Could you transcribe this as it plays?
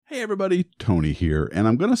Hey everybody, Tony here, and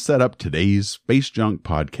I'm going to set up today's Space Junk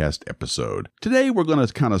podcast episode. Today we're going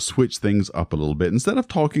to kind of switch things up a little bit. Instead of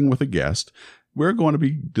talking with a guest, we're going to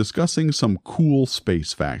be discussing some cool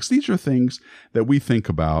space facts. These are things that we think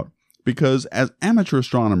about because as amateur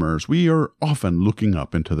astronomers, we are often looking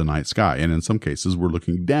up into the night sky, and in some cases, we're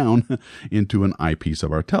looking down into an eyepiece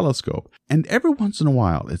of our telescope. And every once in a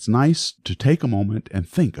while, it's nice to take a moment and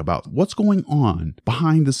think about what's going on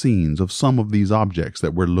behind the scenes of some of these objects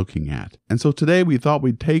that we're looking at. And so today, we thought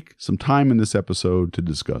we'd take some time in this episode to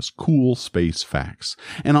discuss cool space facts.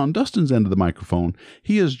 And on Dustin's end of the microphone,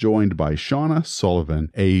 he is joined by Shauna Sullivan,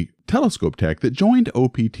 a telescope tech that joined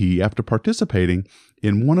OPT after participating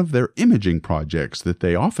in one of their imaging projects that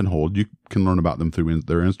they often hold. You can learn about them through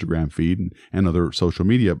their Instagram feed and other social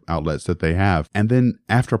media outlets that they have. And then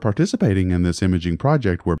after participating in this imaging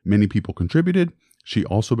project where many people contributed, she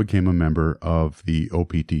also became a member of the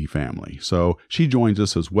OPT family. So she joins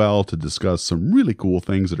us as well to discuss some really cool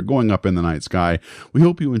things that are going up in the night sky. We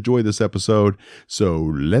hope you enjoy this episode. So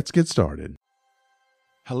let's get started.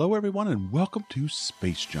 Hello, everyone, and welcome to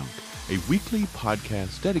Space Junk, a weekly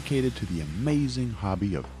podcast dedicated to the amazing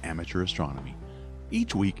hobby of amateur astronomy.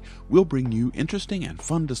 Each week, we'll bring you interesting and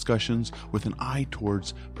fun discussions with an eye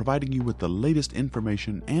towards providing you with the latest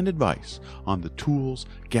information and advice on the tools,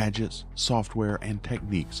 gadgets, software, and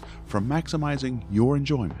techniques for maximizing your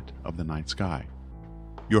enjoyment of the night sky.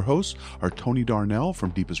 Your hosts are Tony Darnell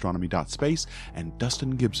from deepastronomy.space and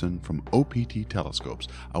Dustin Gibson from OPT Telescopes,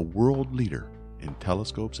 a world leader in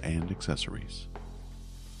telescopes and accessories.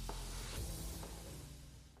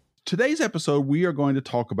 Today's episode, we are going to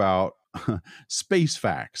talk about space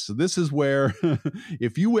facts. This is where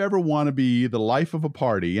if you ever want to be the life of a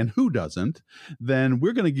party, and who doesn't, then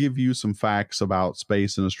we're going to give you some facts about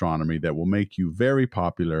space and astronomy that will make you very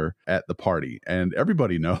popular at the party. And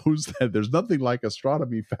everybody knows that there's nothing like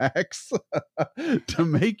astronomy facts to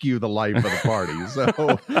make you the life of the party. So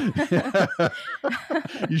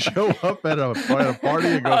you show up at a party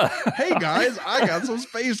and go, "Hey guys, I got some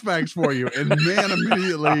space facts for you." And man,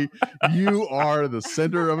 immediately you are the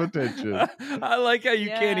center of attention. I like how you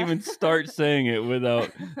can't even start saying it without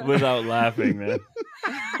laughing, man.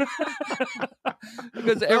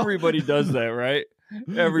 Because everybody does that, right?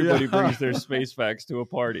 Everybody brings their space facts to a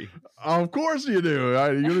party. Of course you do.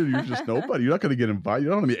 You're just nobody. You're not going to get invited. You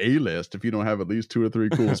don't want to be A-list if you don't have at least 2 or 3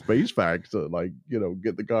 cool space facts to,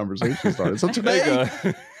 get the conversation started. So today,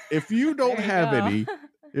 if you don't have any,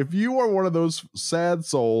 if you are one of those sad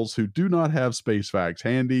souls who do not have space facts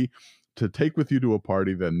handy to take with you to a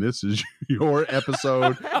party, then this is your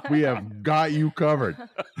episode. We have got you covered.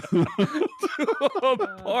 To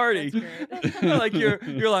a party. Like you're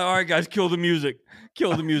like, all right, guys, kill the music.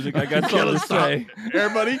 Kill the music. I got something to say.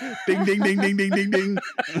 Everybody, ding, ding, ding, ding, ding, ding, ding.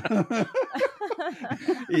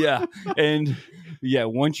 Yeah. And yeah,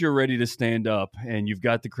 once you're ready to stand up and you've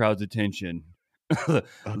got the crowd's attention,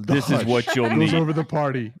 this is what you'll need. Goes over the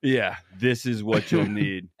party. Yeah, this is what you'll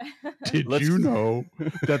need. Did you know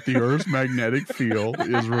that the Earth's magnetic field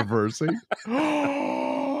is reversing?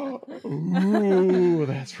 Ooh,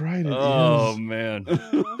 that's right. Oh, man.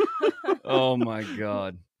 Oh, my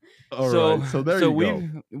God. All right, so there you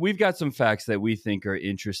go. We've got some facts that we think are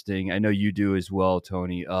interesting. I know you do as well,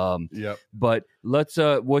 Tony. Yep. But let's.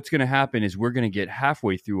 What's going to happen is we're going to get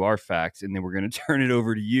halfway through our facts, and then we're going to turn it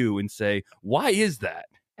over to you and say, "Why is that?"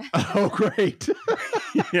 Oh, great.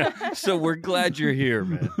 Yeah. So we're glad you're here,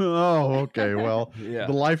 man. Oh, okay. Well, yeah.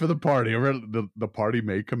 The life of the party. The party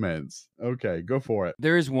may commence. Okay, go for it.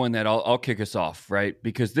 There is one that I'll kick us off, right?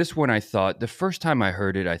 Because this one, I thought the first time I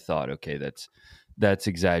heard it, I thought, okay, that's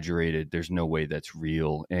exaggerated. There's no way that's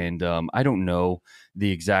real. And I don't know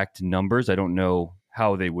the exact numbers. I don't know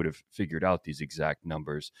how they would have figured out these exact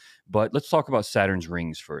numbers. But let's talk about Saturn's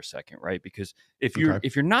rings for a second, right? Because if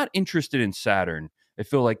you're not interested in Saturn, I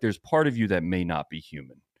feel like there's part of you that may not be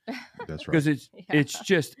human. That's right. Because it's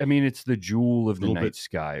just, I mean, it's the jewel of the night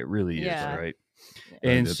sky. It really is, right? Yeah.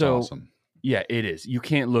 And it's so, awesome. Yeah, it is. You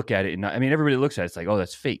can't look at it and not, I mean, everybody looks at it, it's like, oh,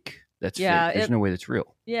 that's fake. That's fake. There's no way that's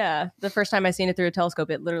real. Yeah. The first time I seen it through a telescope,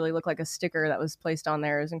 it literally looked like a sticker that was placed on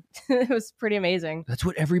there. It was pretty amazing. That's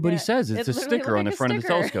what everybody says. It's a sticker on the front of the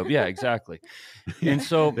telescope. Yeah, exactly. And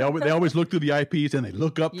so they always look through the eyepiece and they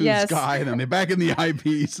look up through the sky and then they back in the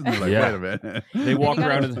eyepiece and they're like, wait a minute. They walk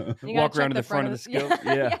around to the front of the scope.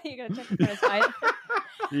 Yeah. You gotta check the front of the sky.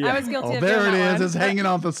 I was guilty of there it is. one. It's hanging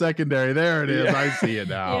off the secondary. There it is. I see it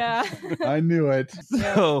now. Yeah. I knew it.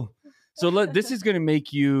 So this is going to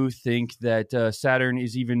make you think that Saturn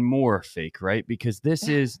is even more fake, right? Because this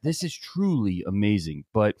is truly amazing.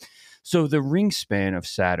 But so the ring span of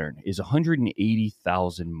Saturn is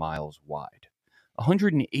 180,000 miles wide.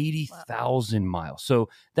 180,000 miles. So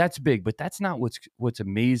that's big, but that's not what's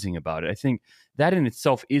amazing about it. I think that in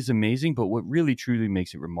itself is amazing, but what really truly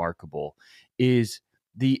makes it remarkable is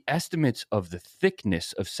the estimates of the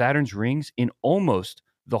thickness of Saturn's rings in almost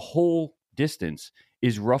the whole distance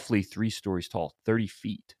is roughly 3 stories tall, 30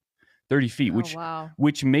 feet. 30 feet,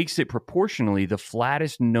 which makes it proportionally the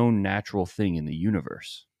flattest known natural thing in the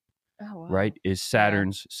universe. Oh, wow. Right, is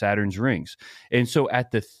Saturn's rings. And so at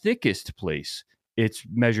the thickest place, it's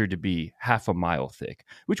measured to be half a mile thick,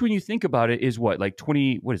 which when you think about it is like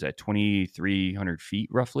 2,300 feet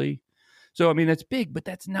roughly. So, I mean, that's big, but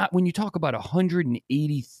that's not when you talk about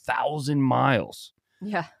 180,000 miles.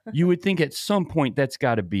 Yeah. You would think at some point that's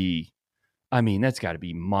got to be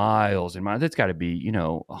miles and miles. That's got to be,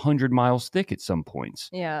 100 miles thick at some points.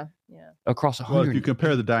 Yeah. Across 100. Well, if you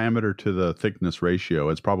compare the diameter to the thickness ratio,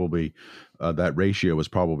 it's probably that ratio is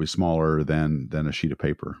probably smaller than a sheet of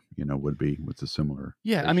paper. Would be with a similar.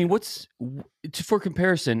 Yeah, ratio. I mean, for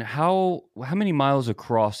comparison? How many miles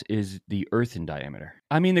across is the Earth in diameter?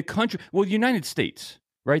 I mean, the country. Well, the United States,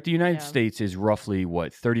 right? The United States is roughly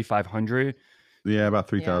what 3,500. Yeah, about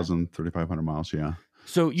 3,000, 3,500 miles. Yeah.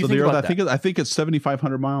 So you think the Earth, about that. I think it's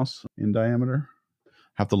 7,500 miles in diameter.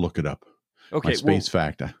 Have to look it up. Okay, My space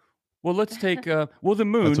fact. Well, let's take. The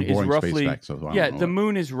moon is roughly. Fact, so the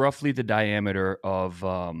moon is roughly the diameter of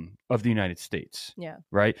the United States. Yeah.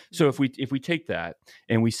 Right. So if we take that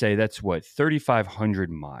and we say that's what 3,500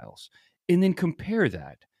 miles, and then compare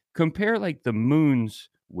like the moon's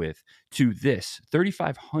width to this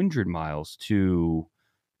 3,500 miles to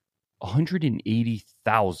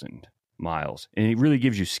 180,000 miles, and it really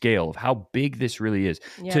gives you scale of how big this really is.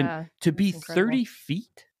 Yeah, to be incredible. 30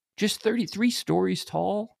 feet, just 33 stories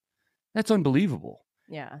tall. That's unbelievable.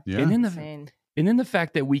 Yeah. And then insane. the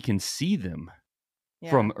fact that we can see them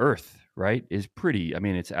from Earth, right, is pretty. I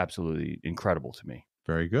mean, it's absolutely incredible to me.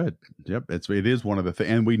 Very good. Yep, it is one of the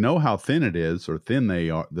and we know how thin it is, or thin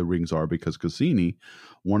the rings are, because Cassini,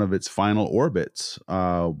 one of its final orbits,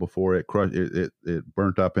 before it crushed, it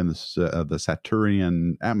burnt up in the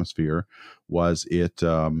Saturnian atmosphere, was it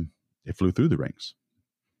flew through the rings.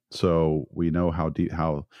 So we know how deep,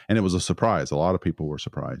 and it was a surprise. A lot of people were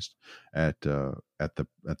surprised at the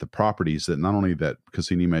properties that not only that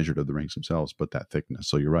Cassini measured of the rings themselves, but that thickness.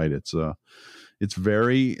 So you're right. It's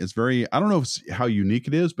very. I don't know how unique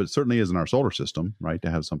it is, but it certainly is in our solar system, right?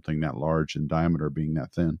 To have something that large in diameter being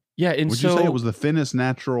that thin. Yeah, and would you say it was the thinnest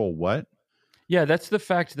natural what? Yeah, that's the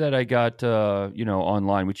fact that I got,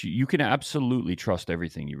 online, which you can absolutely trust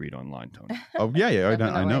everything you read online, Tony. Oh yeah,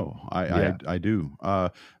 I know, I do.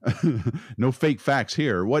 No fake facts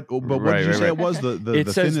here. But what did you say it was the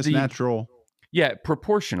thinnest natural? Yeah,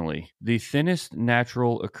 proportionally, the thinnest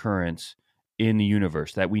natural occurrence in the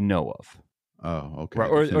universe that we know of. Oh, okay.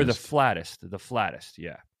 Right, or the flattest.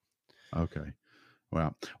 Yeah. Okay.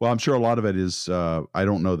 Wow. Well, I'm sure a lot of it is, I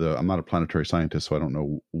don't know I'm not a planetary scientist, so I don't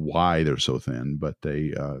know why they're so thin, but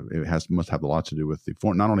must have a lot to do with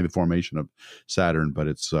not only the formation of Saturn, but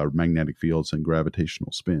its magnetic fields and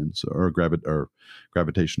gravitational spins, or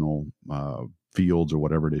gravitational fields, or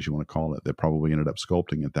whatever it is you want to call it, that probably ended up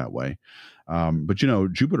sculpting it that way. But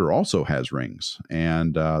Jupiter also has rings,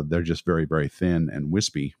 and they're just very, very thin and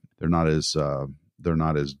wispy. They're not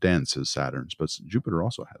as dense as Saturn's, but Jupiter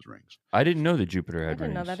also has rings. I didn't know that Jupiter had rings. I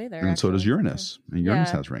didn't know that either. And so does Uranus. And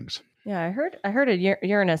Uranus has rings. Yeah, I heard of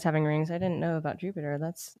Uranus having rings. I didn't know about Jupiter.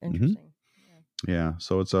 That's interesting. Mm-hmm. Yeah.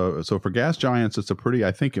 So so for gas giants, it's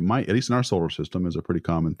I think it might, at least in our solar system, is a pretty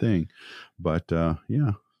common thing. But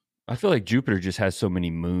yeah. I feel like Jupiter just has so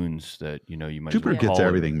many moons that, you might Jupiter gets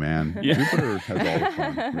everything, man. Yeah. Jupiter has all the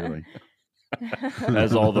fun, really.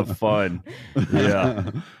 Has all the fun.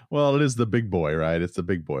 Yeah. Well, it is the big boy, right? It's the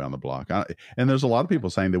big boy on the block. And there's a lot of people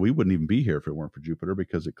saying that we wouldn't even be here if it weren't for Jupiter,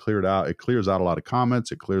 because it clears out a lot of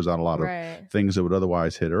comets. It clears out a lot of things that would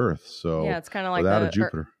otherwise hit Earth. So yeah, it's kind of like without a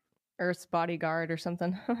Jupiter, Earth's bodyguard or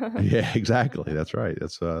something. Yeah, exactly. That's right.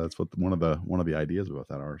 That's what one of the ideas about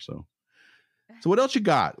that are. So what else you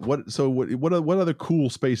got? What other cool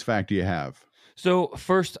space fact do you have? So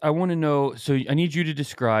first, I want to know, so I need you to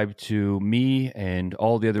describe to me and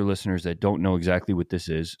all the other listeners that don't know exactly what this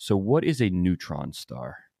is. So what is a neutron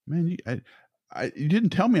star? Man, you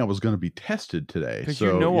didn't tell me I was going to be tested today. Because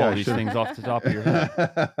all these things off the top of your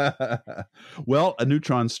head. Well, a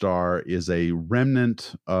neutron star is a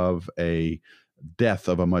remnant of a death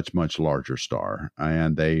of a much, much larger star.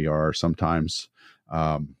 And they are sometimes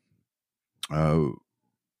what's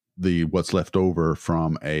left over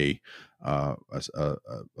from a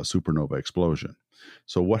supernova explosion.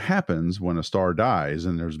 So what happens when a star dies,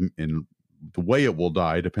 and there's in the way it will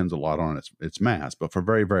die depends a lot on its mass. But for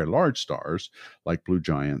very, very large stars like blue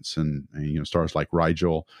giants and stars like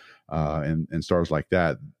Rigel and stars like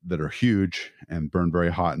that are huge and burn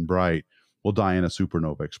very hot and bright will die in a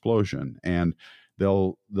supernova explosion. And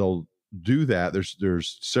they'll do that.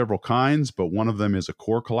 There's several kinds, but one of them is a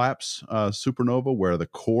core collapse supernova, where the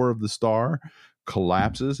core of the star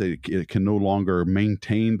collapses. It can no longer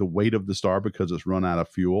maintain the weight of the star because it's run out of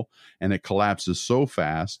fuel, and it collapses so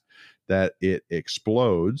fast that it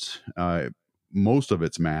explodes most of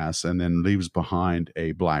its mass and then leaves behind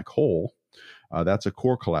a black hole. That's a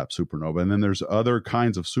core collapse supernova. And then there's other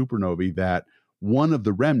kinds of supernovae that one of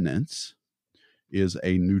the remnants is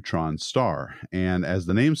a neutron star. And as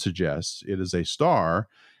the name suggests, it is a star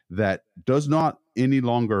that does not any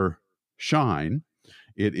longer shine.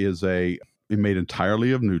 It is made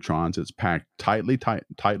entirely of neutrons. It's packed tightly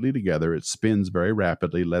together. It spins very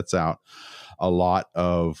rapidly, lets out a lot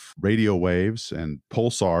of radio waves, and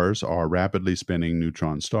pulsars are rapidly spinning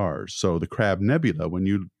neutron stars. So the Crab Nebula, when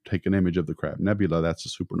you take an image of the Crab Nebula, that's a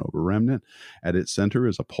supernova remnant. At its center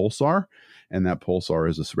is a pulsar, and that pulsar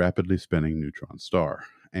is a rapidly spinning neutron star.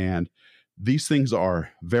 And these things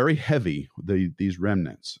are very heavy, these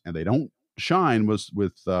remnants, and they don't shine with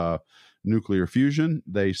nuclear fusion.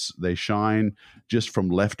 They shine just from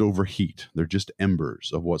leftover heat. They're just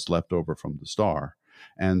embers of what's left over from the star.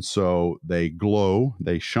 And so they glow,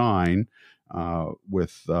 they shine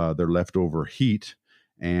with their leftover heat,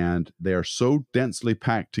 and they are so densely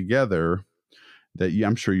packed together that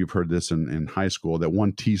I'm sure you've heard this in high school, that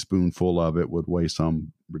 1 teaspoonful of it would weigh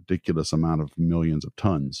some ridiculous amount of millions of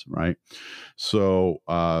tons, right? So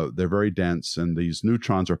they're very dense, and these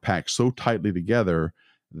neutrons are packed so tightly together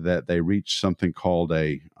that they reach something called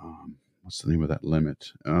what's the name of that limit?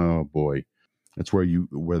 Oh boy. It's where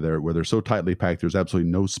they're so tightly packed, there's absolutely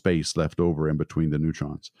no space left over in between the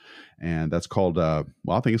neutrons. And that's called, I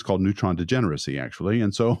think it's called neutron degeneracy, actually.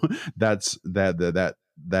 And so that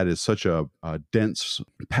is such a dense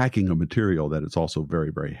packing of material that it's also very,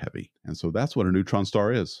 very heavy. And so that's what a neutron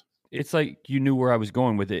star is. It's like you knew where I was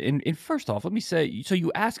going with it. And first off, let me say, so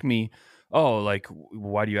you ask me,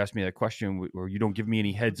 why do you ask me that question, or you don't give me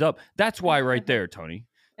any heads up? That's why right there, Tony,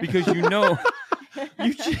 because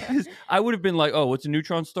I would have been like, oh, what's a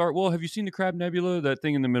neutron star? Well, have you seen the Crab Nebula? That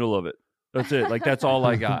thing in the middle of it. That's it. Like, that's all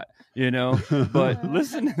I got, But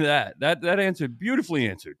listen to that. That answered, beautifully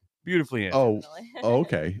answered. Beautifully answered. Oh,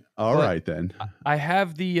 okay. All right, then. I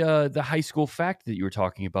have the high school fact that you were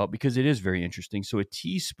talking about, because it is very interesting. So a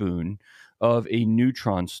teaspoon of a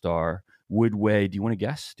neutron star would weigh, do you want to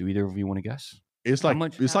guess? Do either of you want to guess? It's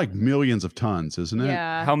like millions of tons, isn't it?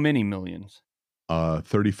 Yeah. How many millions?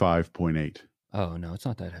 35.8. Oh, no, it's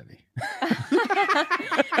not that heavy.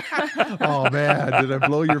 Oh, man. Did I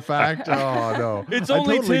blow your fact? Oh, no. It's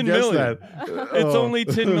only 10 million. It's only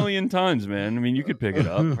 10 million tons, man. I mean, you could pick it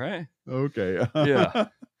up, right? Okay. Yeah.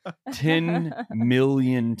 10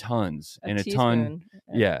 million tons. And a ton.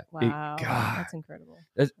 Yeah. Wow. That's incredible.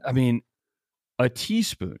 A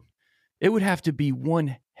teaspoon. It would have to be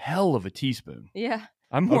one hell of a teaspoon. Yeah.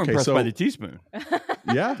 I'm more impressed by the teaspoon.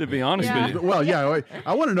 Yeah. To be honest with you. Well, yeah.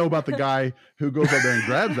 I want to know about the guy who goes up there and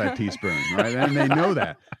grabs that teaspoon, right? And they know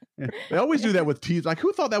that. They always do that with teaspoons. Like,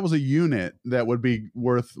 who thought that was a unit that would be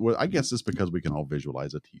worth? I guess it's because we can all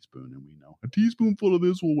visualize a teaspoon, and we know a teaspoonful of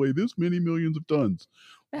this will weigh this many millions of tons.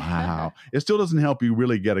 Wow. It still doesn't help you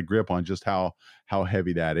really get a grip on just how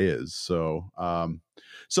heavy that is. So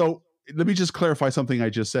let me just clarify something I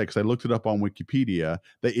just said, because I looked it up on Wikipedia,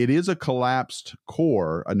 that it is a collapsed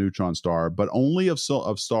core, a neutron star, but only of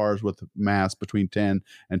stars with mass between 10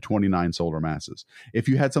 and 29 solar masses. If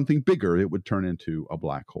you had something bigger, it would turn into a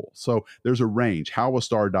black hole. So there's a range. How a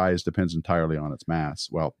star dies depends entirely on its mass.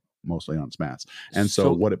 Well, mostly on its mass. And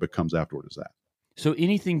so what it becomes afterward is that. So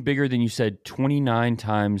anything bigger than, you said, 29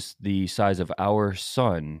 times the size of our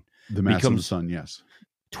sun. The mass of the sun, yes.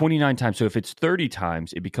 29 times. So if it's 30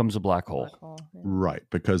 times, it becomes a black hole. Yeah. Right,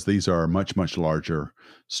 because these are much, much larger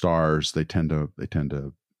stars.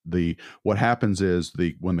 What happens is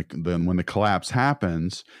when the collapse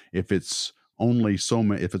happens, if it's only so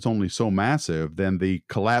massive, then the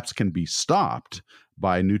collapse can be stopped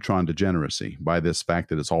by neutron degeneracy, by this fact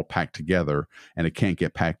that it's all packed together and it can't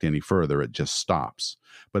get packed any further. It just stops.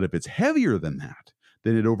 But if it's heavier than that,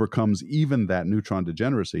 then it overcomes even that neutron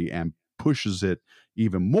degeneracy and pushes it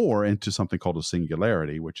even more into something called a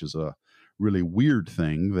singularity, which is a really weird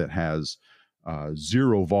thing that has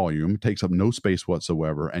zero volume, takes up no space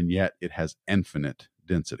whatsoever, and yet it has infinite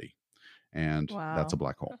density. And that's a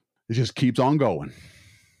black hole. It just keeps on going.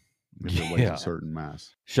 If it weighs a certain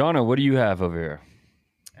mass. Shauna, what do you have over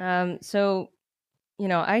here? So,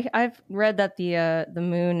 I've read that the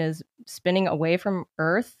moon is spinning away from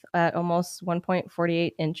Earth at almost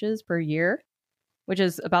 1.48 inches per year, which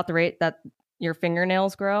is about the rate that your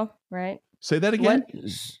fingernails grow, right? Say that again.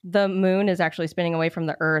 The moon is actually spinning away from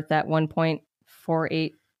the Earth at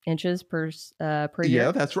 1.48 inches per year.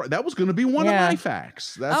 Yeah, that's right. That was going to be one of my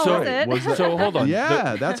facts. That's was right. it? So hold on.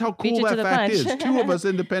 Yeah, that's how cool that fact is. Two of us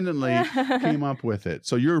independently came up with it.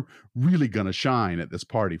 So you're really going to shine at this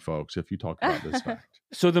party, folks, if you talk about this fact.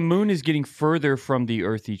 So the moon is getting further from the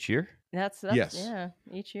Earth each year? That's yes. Yeah,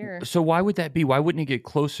 each year. So why would that be? Why wouldn't it get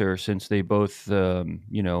closer since they both, are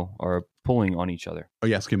pulling on each other? Are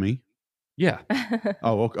you asking me? Yeah.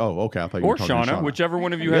 Oh, okay. I thought you were talking to Shauna, whichever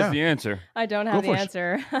one of you has the answer. I don't have the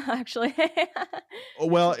answer, actually.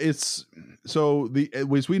 Well, as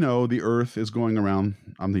we know, the Earth is going around.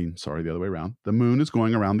 The other way around. The moon is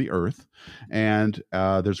going around the Earth, and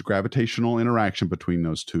there's a gravitational interaction between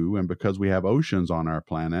those two. And because we have oceans on our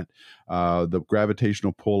planet, the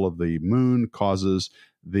gravitational pull of the moon causes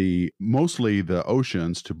mostly the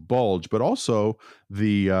oceans to bulge, but also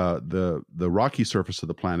the rocky surface of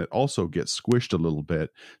the planet also gets squished a little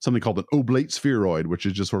bit. Something called an oblate spheroid, which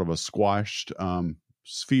is just sort of a squashed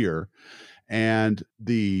sphere, and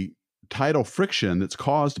the tidal friction that's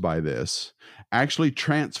caused by this actually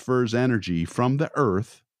transfers energy from the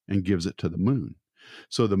Earth and gives it to the moon.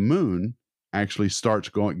 So the moon actually starts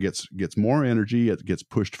going, gets more energy, it gets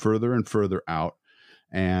pushed further and further out.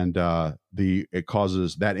 And it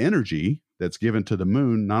causes that energy that's given to the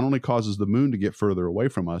moon, not only causes the moon to get further away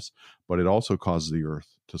from us, but it also causes the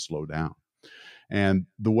Earth to slow down. And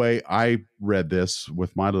the way I read this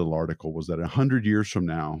with my little article was that 100 years from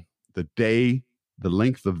now, the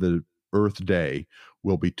length of the Earth day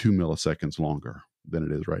will be 2 milliseconds longer than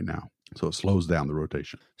it is right now. So it slows down the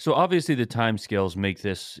rotation. So obviously the timescales make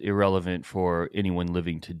this irrelevant for anyone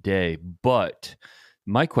living today, but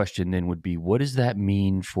my question then would be, what does that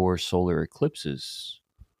mean for solar eclipses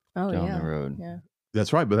down the road? Yeah.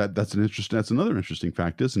 That's right, but that's another interesting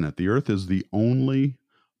fact, isn't it? The Earth is the only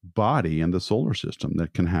body in the solar system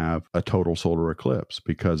that can have a total solar eclipse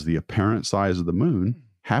because the apparent size of the moon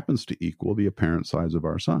happens to equal the apparent size of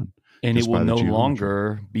our sun. And it will no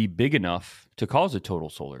longer be big enough to cause a total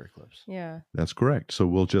solar eclipse. Yeah. That's correct. So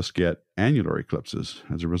we'll just get annular eclipses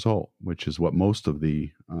as a result, which is what most of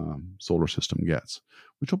the solar system gets,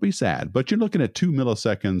 which will be sad. But you're looking at 2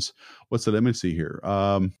 milliseconds. Let me see here.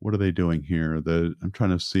 What are they doing here? I'm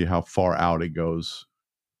trying to see how far out it goes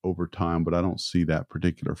over time, but I don't see that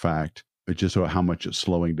particular fact. It's just how much it's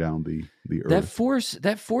slowing down the Earth.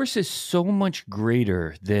 That force is so much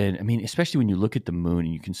greater than, especially when you look at the moon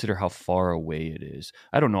and you consider how far away it is.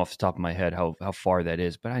 I don't know off the top of my head how far that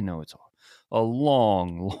is, but I know it's a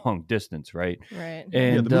long, long distance, right? Right.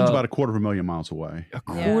 And the moon's about 250,000 miles away.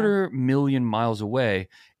 250,000 miles away.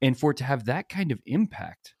 And for it to have that kind of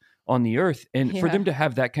impact on the Earth, and for them to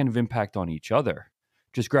have that kind of impact on each other,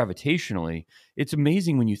 just gravitationally, it's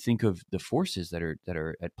amazing when you think of the forces that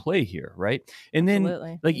are at play here, right? And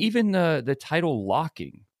then, even the tidal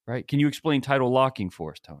locking, right? Can you explain tidal locking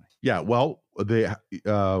for us, Tony? Yeah, well,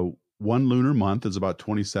 one lunar month is about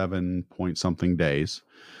 27 point something days,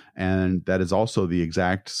 and that is also the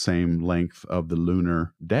exact same length of the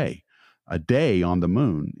lunar day. A day on the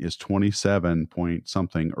moon is 27 point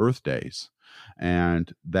something Earth days,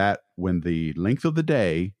 and that when the length of the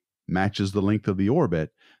day matches the length of the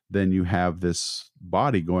orbit, then you have this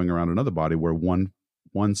body going around another body where one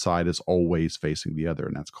side is always facing the other,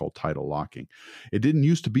 and that's called tidal locking. It didn't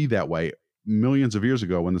used to be that way. Millions of years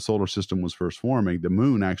ago, when the solar system was first forming, the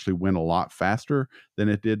moon actually went a lot faster than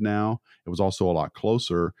it did now. It was also a lot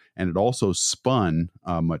closer, and it also spun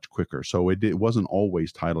much quicker. So it wasn't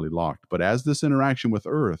always tidally locked. But as this interaction with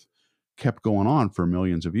Earth kept going on for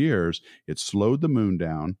millions of years, it slowed the moon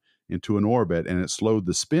down into an orbit, and it slowed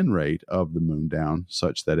the spin rate of the moon down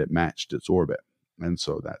such that it matched its orbit. And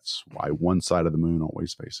so that's why one side of the moon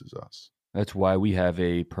always faces us. That's why we have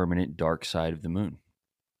a permanent dark side of the moon.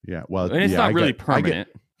 Yeah, well, and it's not really permanent.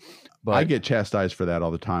 But I get chastised for that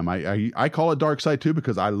all the time. I call it dark side too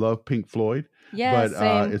because I love Pink Floyd. Yeah,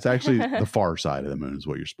 but it's actually the far side of the moon is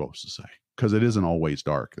what you're supposed to say, because it isn't always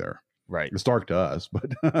dark there. Right. It's dark to us,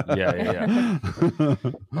 but yeah. Well,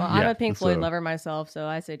 I'm a Pink Floyd lover myself, so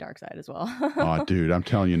I say dark side as well. Oh, dude, I'm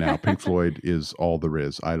telling you now, Pink Floyd is all there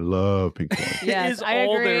is. I love Pink Floyd. Yes, it is I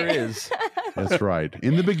all agree. there is. That's right.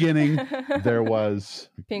 In the beginning, there was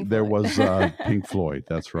Pink Floyd.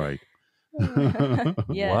 That's right.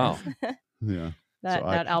 Yes. Wow. Yeah.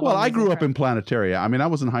 That album. Well, I grew up in Planetaria. I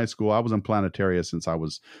was in high school. I was in Planetaria since I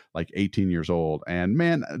was like 18 years old. And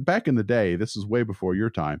man, back in the day, this is way before your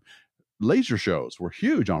time. laser shows were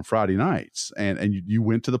huge on Friday nights, and you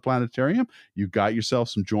went to the planetarium, you got yourself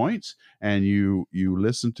some joints, and you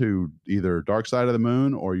listened to either Dark Side of the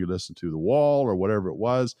Moon or you listened to The Wall or whatever it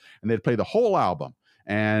was, and they'd play the whole album,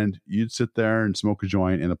 and you'd sit there and smoke a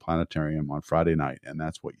joint in the planetarium on Friday night, and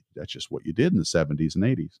that's just what you did in the 70s and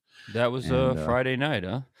 80s. That was Friday night,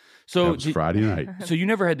 huh? So that was Friday night. So you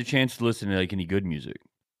never had the chance to listen to like any good music.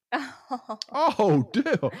 Oh, dude,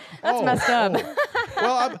 that's messed up.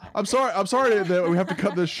 Well, I'm sorry that we have to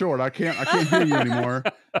cut this short. I can't hear you anymore.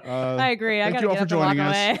 I agree. I thank gotta you all get for up and joining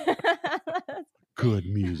walk us. away. Good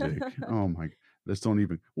music. Oh my. Let's don't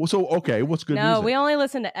even. Well, so okay, what's good no, music? we only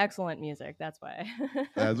listen to excellent music. That's why.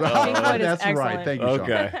 That's Pink right. Floyd is That's right. excellent. Thank you, Shauna.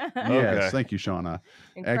 Okay. Yes, thank you, Shauna.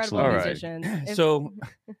 Incredible Excellent. musicians. If-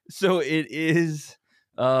 So it is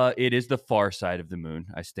the far side of the moon.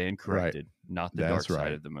 I stand corrected, not the That's dark right.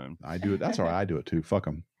 side of the moon. I do it. That's all right. I do it too. Fuck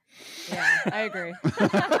them. Yeah, I agree.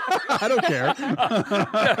 I don't care.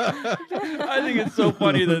 I think it's so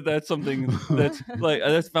funny that's something that's like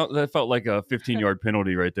that felt like a 15-yard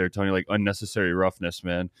penalty right there, Tony. Like unnecessary roughness,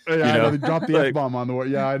 man. Yeah, You I know, know, they dropped the like, F-bomb on the way.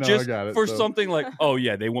 Yeah, I know. Just I got it. for so. something like, oh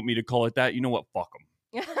yeah, they want me to call it that. You know what? Fuck them.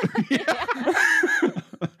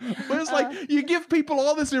 But it's like you give people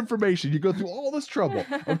all this information, you go through all this trouble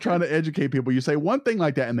of trying to educate people. You say one thing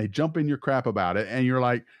like that and they jump in your crap about it, and you're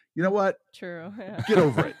like, you know what? True. Yeah. Get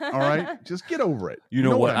over it. All right? Just get over it. You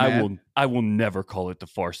know what? meant? I will never call it the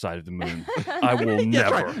far side of the moon. I will Yeah,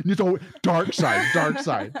 that's never. right. You know, dark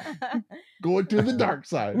side. Going to the dark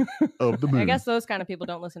side of the moon. I guess those kind of people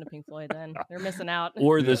don't listen to Pink Floyd. Then they're missing out.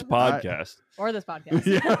 Or this podcast. Or this podcast.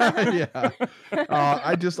 yeah.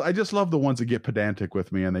 I just love the ones that get pedantic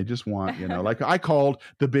with me, and they just want, like I called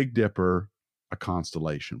the Big Dipper a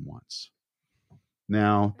constellation once.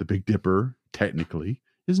 Now, the Big Dipper technically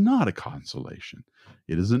is not a constellation.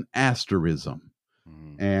 It is an asterism.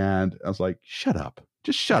 And I was like, shut up.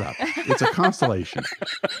 Just shut up. It's a constellation.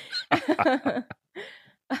 I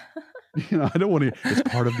don't want to. It's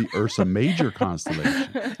part of the Ursa Major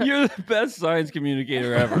constellation. You're the best science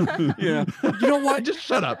communicator ever. You know what? Just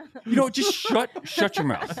shut up. Just shut your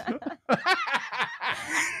mouth.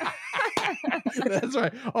 That's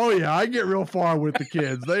right. Oh yeah, I get real far with the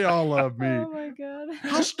kids. They all love me. Oh my god.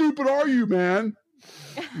 How stupid are you, man?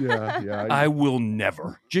 Yeah. I will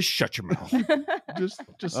never. Just shut your mouth. Just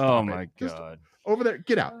stop Oh it. my Just god. over there.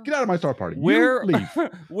 Get out of my star party. Where You leave.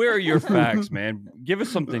 where are your facts, man? Give us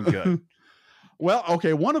something good. Well,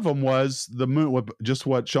 okay. One of them was the moon. Just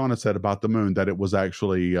what Shauna said about the moon, that it was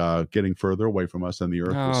actually getting further away from us, and the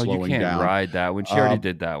Earth was No, you slowing can't down. ride that one. She already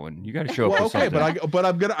did that one. You got to show up Well, with okay, something. but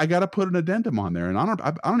I got to put an addendum on there, and I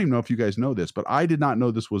don't even know if you guys know this, but I did not know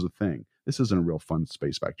this was a thing. This isn't a real fun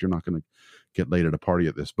space fact. You're not going to get late at a party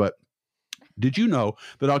at this, but did you know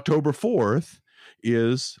that October 4th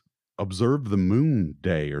is Observe the Moon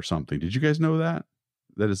Day or something? Did you guys know that?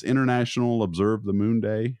 That is International Observe the Moon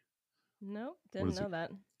Day. No, didn't know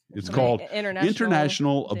that. It's called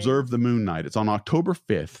International Observe the Moon Night. It's on October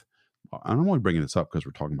 5th. I'm only bringing this up because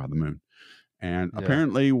we're talking about the moon. And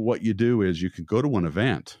apparently what you do is you can go to an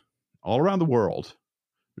event all around the world.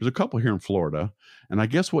 There's a couple here in Florida. And I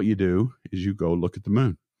guess what you do is you go look at the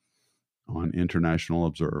moon on International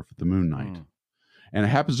Observe the Moon Night. And it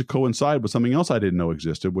happens to coincide with something else I didn't know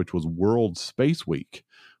existed, which was World Space Week,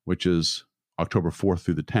 which is October 4th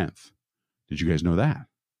through the 10th. Did you guys know that?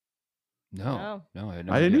 No,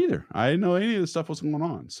 I didn't either. I didn't know any of this stuff was going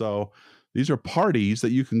on. So these are parties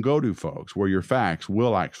that you can go to, folks, where your facts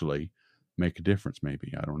will actually make a difference.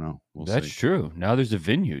 Maybe. I don't know. That's true. Now there's a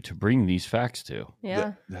venue to bring these facts to.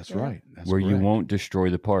 Yeah. That's right. That's where you correct. won't destroy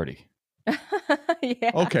the party.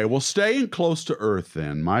 Yeah. Okay. Well, staying close to Earth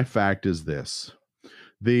then, my fact is this.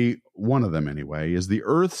 One of them anyway, is the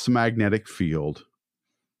Earth's magnetic field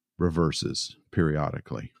reverses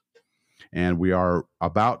periodically. And we are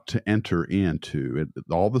about to enter into it.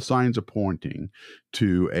 All the signs are pointing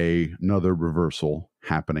to another reversal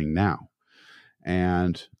happening now.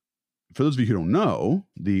 And for those of you who don't know,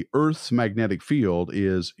 the Earth's magnetic field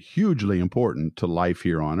is hugely important to life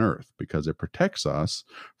here on Earth because it protects us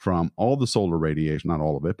from all the solar radiation, not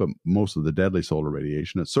all of it, but most of the deadly solar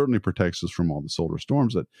radiation. It certainly protects us from all the solar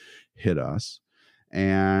storms that hit us.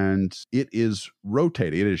 And it is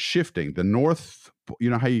rotating. It is shifting. The north, you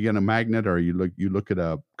know how you get a magnet, or you look at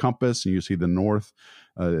a compass and you see the north,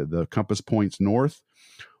 the compass points north.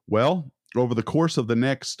 Well, over the course of the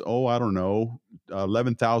next,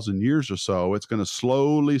 11,000 years or so, it's going to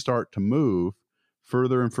slowly start to move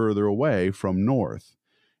further and further away from north.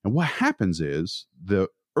 And what happens is the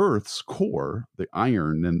Earth's core, the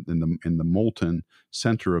iron in the molten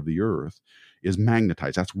center of the Earth, is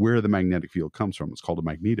magnetized. That's where the magnetic field comes from. It's called a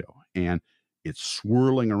magneto. And it's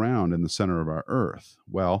swirling around in the center of our Earth.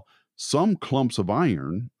 Well, some clumps of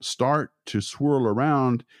iron start to swirl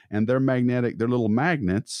around, and they're little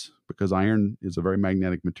magnets, because iron is a very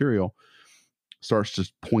magnetic material, starts to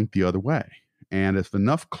point the other way. And if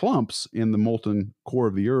enough clumps in the molten core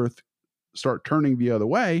of the Earth start turning the other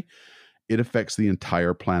way, it affects the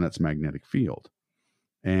entire planet's magnetic field.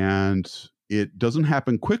 And it doesn't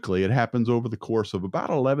happen quickly. It happens over the course of about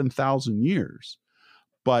 11,000 years.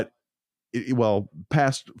 But,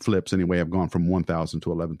 past flips anyway have gone from 1,000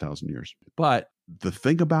 to 11,000 years. But the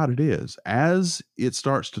thing about it is, as it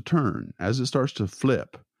starts to turn, as it starts to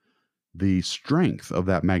flip, the strength of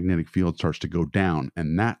that magnetic field starts to go down,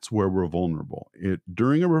 and that's where we're vulnerable.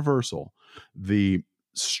 During a reversal, the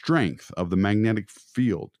strength of the magnetic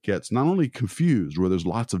field gets not only confused, where there's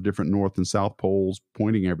lots of different north and south poles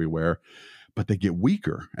pointing everywhere, but they get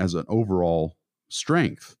weaker as an overall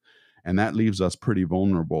strength. And that leaves us pretty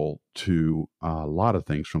vulnerable to a lot of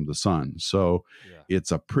things from the sun. So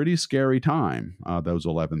it's a pretty scary time, those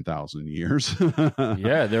 11,000 years.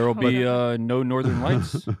 Yeah, there will be no northern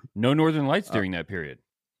lights. No northern lights during that period.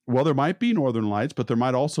 Well, there might be northern lights, but there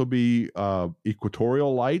might also be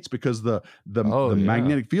equatorial lights, because the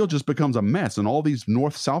magnetic field just becomes a mess, and all these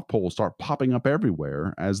north-south poles start popping up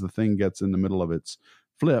everywhere as the thing gets in the middle of its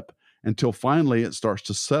flip, until finally it starts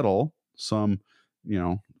to settle some,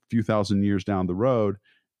 few thousand years down the road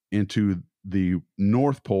into the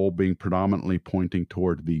North Pole being predominantly pointing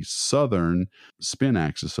toward the southern spin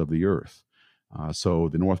axis of the Earth. So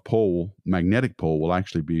the North Pole, magnetic pole, will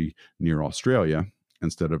actually be near Australia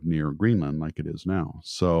instead of near Greenland like it is now.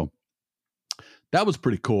 So that was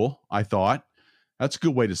pretty cool, I thought. That's a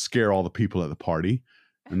good way to scare all the people at the party.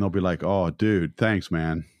 And they'll be like, oh, dude, thanks,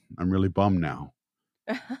 man. I'm really bummed now.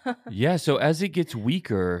 Yeah, so as it gets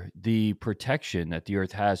weaker, the protection that the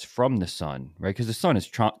Earth has from the sun, right? Because the sun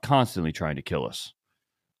is constantly trying to kill us,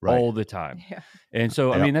 all the time. Yeah. And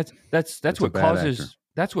so, I mean, that's what causes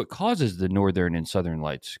the northern and southern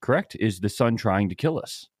lights. Correct? Is the sun trying to kill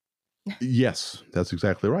us? Yes, that's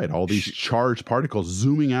exactly right. All these charged particles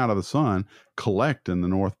zooming out of the sun collect in the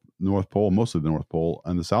North Pole, mostly the North Pole,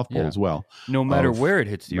 and the South Pole as well. No matter where it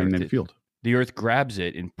hits the magnetic field, the Earth grabs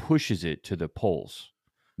it and pushes it to the poles.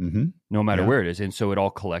 Mm-hmm. No matter where it is, and so it all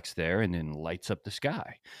collects there and then lights up the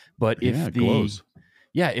sky. But if it glows.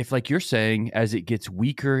 If like you're saying, as it gets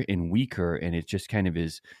weaker and weaker, and it just kind of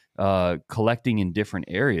is collecting in different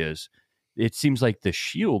areas, it seems like the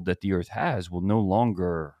shield that the Earth has will no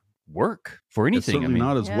longer work for anything. It's certainly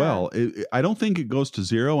not as well. I don't think it goes to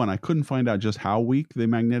zero, and I couldn't find out just how weak the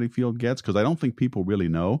magnetic field gets, because I don't think people really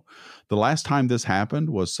know. The last time this happened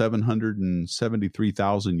was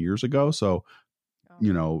 773,000 years ago. So,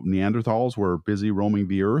 Neanderthals were busy roaming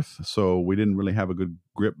the Earth, so we didn't really have a good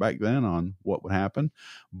grip back then on what would happen.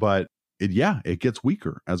 But it gets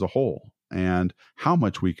weaker as a whole, and how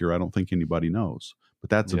much weaker, I don't think anybody knows. But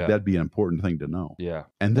that'd be an important thing to know. Yeah,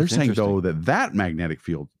 and they're saying though that magnetic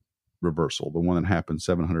field reversal, the one that happened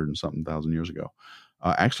 700 and something thousand years ago,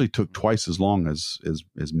 actually took twice as long as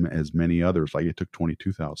many others. Like it took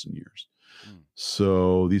 22,000 years.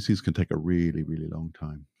 So these things can take a really, really long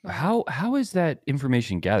time. How is that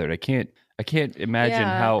information gathered? I can't imagine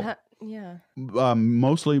how.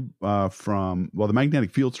 Mostly from the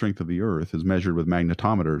magnetic field strength of the Earth is measured with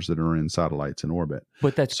magnetometers that are in satellites in orbit.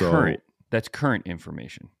 But that's current. That's current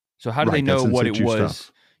information. So how do they know what it was?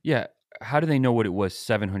 Stuff. Yeah. How do they know what it was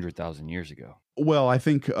 700,000 years ago? Well, I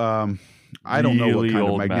think I don't know what kind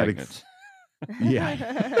of magnetic.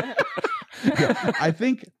 I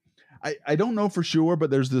think I don't know for sure, but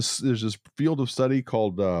there's this field of study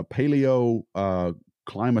called paleo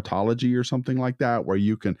climatology or something like that, where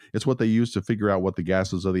it's what they use to figure out what the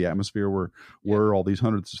gases of the atmosphere were all these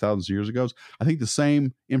hundreds of thousands of years ago. I think the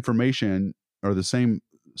same information or the same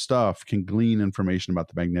stuff can glean information about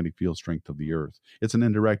the magnetic field strength of the Earth. It's an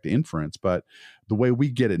indirect inference, but the way we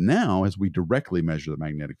get it now is we directly measure the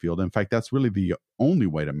magnetic field. In fact, that's really the only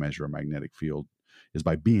way to measure a magnetic field is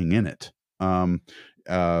by being in it.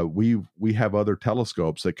 We have other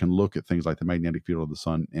telescopes that can look at things like the magnetic field of the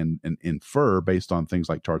sun and infer based on things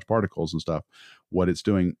like charged particles and stuff, what it's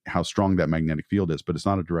doing, how strong that magnetic field is, but it's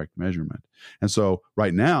not a direct measurement. And so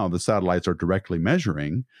right now the satellites are directly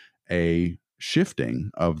measuring a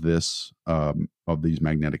shifting of this of these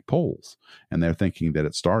magnetic poles, and they're thinking that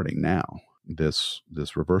it's starting now, this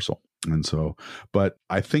reversal. And so, but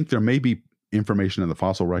I think there may be information in the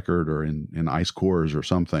fossil record or in ice cores or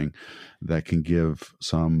something that can give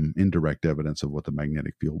some indirect evidence of what the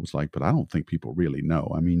magnetic field was like. But I don't think people really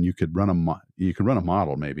know. I mean, you could run a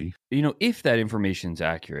model maybe. If that information's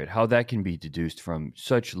accurate, how that can be deduced from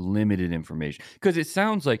such limited information. Because it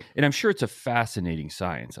sounds like, and I'm sure it's a fascinating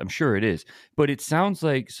science. I'm sure it is. But it sounds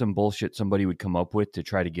like some bullshit somebody would come up with to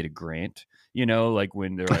try to get a grant. Like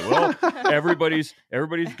when they're like, well, everybody's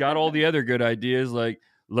got all the other good ideas. Like,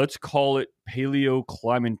 let's call it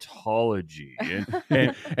paleoclimatology.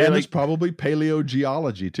 And there's probably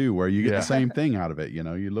paleogeology too, where you get the same thing out of it.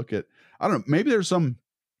 You look at, I don't know, maybe there's some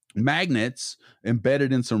magnets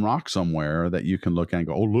embedded in some rock somewhere that you can look at and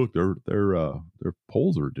go, oh, look, their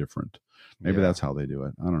poles are different. Maybe that's how they do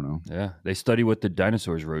it. I don't know. Yeah. They study what the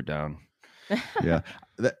dinosaurs wrote down. Yeah.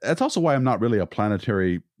 That's also why I'm not really a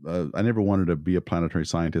planetary. I never wanted to be a planetary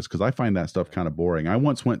scientist because I find that stuff kind of boring. I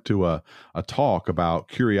once went to a talk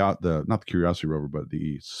about not the Curiosity rover, but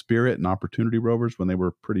the Spirit and Opportunity rovers when they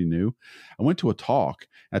were pretty new. I went to a talk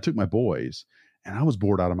and I took my boys and I was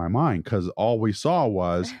bored out of my mind because all we saw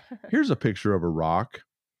was, here's a picture of a rock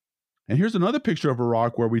and here's another picture of a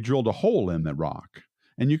rock where we drilled a hole in the rock.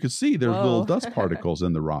 And you could see there's little dust particles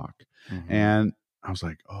in the rock. Mm-hmm. And I was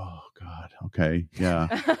like, oh God, okay, yeah.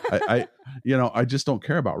 I just don't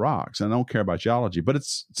care about rocks and I don't care about geology, but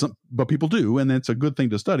but people do, and it's a good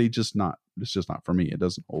thing to study. It's just not for me. It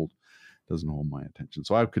doesn't hold my attention.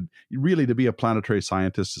 So to be a planetary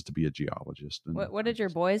scientist is to be a geologist. And what did your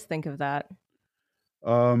boys think of that?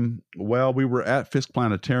 Well, we were at Fisk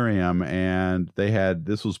Planetarium and they had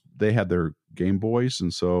their Game Boys,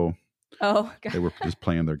 and so. Oh, God. They were just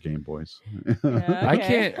playing their Game Boys. Yeah,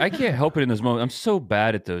 okay. I can't help it in this moment. I'm so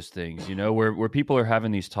bad at those things, where people are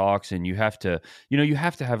having these talks and you have to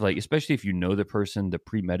have, like, especially if you know the person, the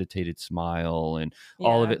premeditated smile and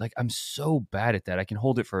all of it. Like, I'm so bad at that. I can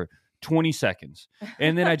hold it for 20 seconds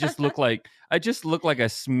and then I just look like I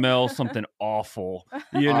smell something awful.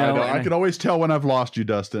 I can always tell when I've lost you,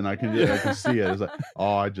 Dustin. I can see it. It's like,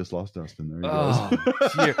 oh, I just lost Dustin. There he goes.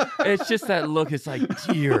 Dear. It's just that look. It's like,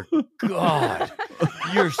 dear God,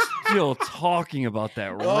 you're still talking about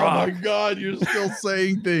that rock. Oh my God, you're still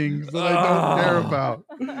saying things that I don't care about.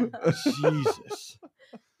 Jesus.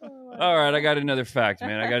 All right, I got another fact,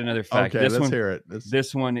 man. Okay, let's hear it.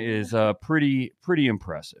 This one is pretty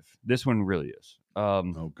impressive. This one really is.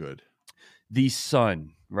 Good. The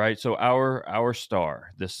sun, right? So our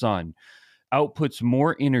star, the sun, outputs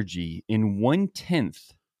more energy in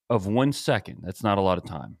 1/10 of 1 second. That's not a lot of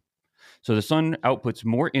time. So the sun outputs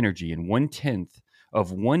more energy in 1/10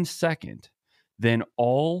 of 1 second than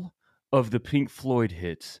all of the Pink Floyd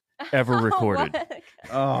hits ever recorded.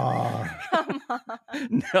 Oh, come on.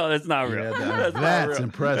 No, that's not real. Yeah, that's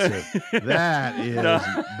impressive.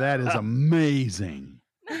 That is amazing.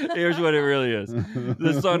 Here's what it really is.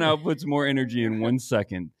 The sun outputs more energy in 1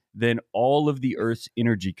 second than all of the Earth's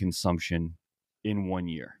energy consumption in 1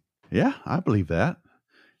 year. Yeah, I believe that.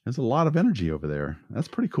 There's a lot of energy over there. That's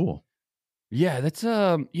pretty cool. Yeah, that's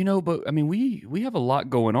but I mean, we have a lot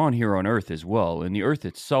going on here on Earth as well, and the Earth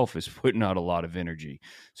itself is putting out a lot of energy.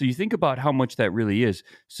 So you think about how much that really is.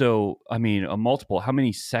 So I mean, how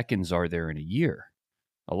many seconds are there in a year?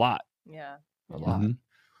 A lot. Yeah. A lot. Mm-hmm.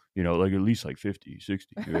 Like at least like 50,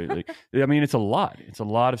 60. Right? I mean, it's a lot. It's a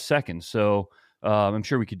lot of seconds. So I'm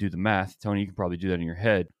sure we could do the math. Tony, you can probably do that in your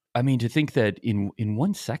head. I mean, to think that in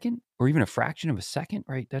 1 second or even a fraction of a second,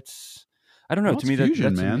 right? That's, I don't know. Well, to me, fusion,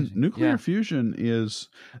 that's man. amazing. Nuclear fusion is,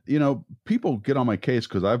 people get on my case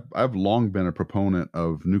because I've long been a proponent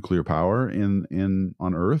of nuclear power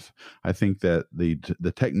on Earth. I think that the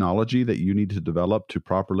technology that you need to develop to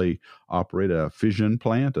properly operate a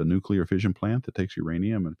nuclear fission plant that takes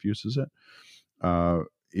uranium and fuses it,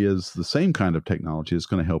 is the same kind of technology that's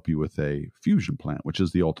going to help you with a fusion plant, which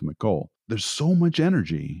is the ultimate goal. There's so much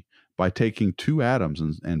energy by taking two atoms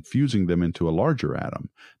and fusing them into a larger atom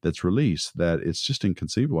that's released that it's just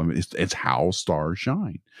inconceivable. I mean, it's how stars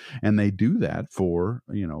shine. And they do that for,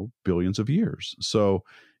 billions of years. So,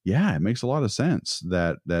 yeah, it makes a lot of sense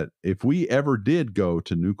that if we ever did go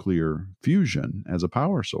to nuclear fusion as a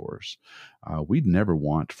power source, we'd never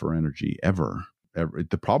want for energy ever.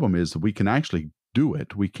 The problem is that we can actually do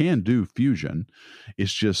it. We can do fusion.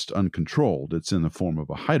 It's just uncontrolled. It's in the form of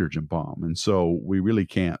a hydrogen bomb. And so we really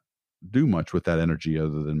can't do much with that energy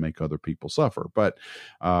other than make other people suffer. But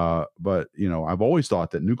I've always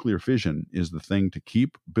thought that nuclear fission is the thing to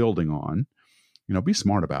keep building on. Be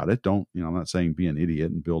smart about it. Don't, I'm not saying be an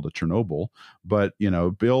idiot and build a Chernobyl, but,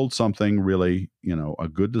 build something really, a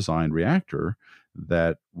good designed reactor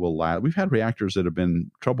that will last. We've had reactors that have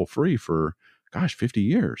been trouble free for 50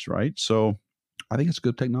 years, right? So I think it's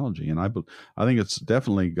good technology, and I think it's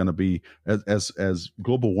definitely going to be as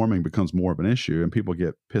global warming becomes more of an issue, and people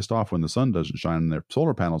get pissed off when the sun doesn't shine and their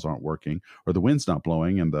solar panels aren't working, or the wind's not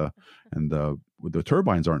blowing, and the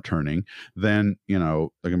turbines aren't turning. Then they're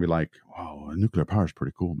going to be like, "Wow, nuclear power is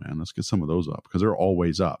pretty cool, man. Let's get some of those up," because they're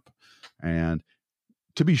always up. And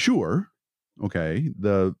to be sure, okay,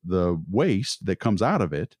 the waste that comes out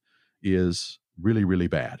of it is really, really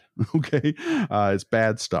bad. Okay. It's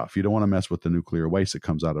bad stuff. You don't want to mess with the nuclear waste that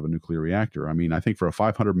comes out of a nuclear reactor. I mean, I think for a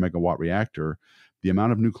 500 megawatt reactor, the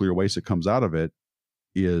amount of nuclear waste that comes out of it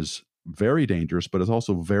is very dangerous, but it's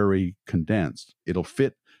also very condensed. It'll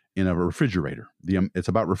fit in a refrigerator. It's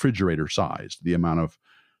about refrigerator sized, the amount of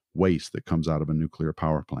waste that comes out of a nuclear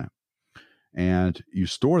power plant. And you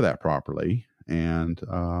store that properly, and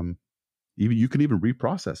even you can even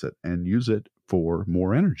reprocess it and use it for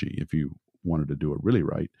more energy if you wanted to do it really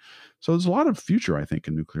right. So there's a lot of future, I think,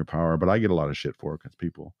 in nuclear power, but I get a lot of shit for it because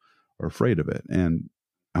people are afraid of it. And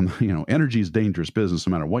energy is dangerous business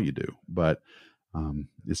no matter what you do, but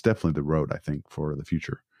it's definitely the road, I think, for the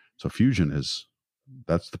future. So fusion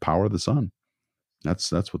that's the power of the sun.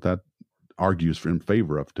 That's what that argues in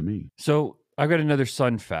favor of to me. So I've got another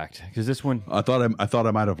sun fact, because this one. I thought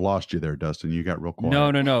I might have lost you there, Dustin. You got real quiet.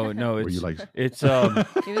 No. It's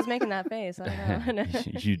He was making that face. I don't know.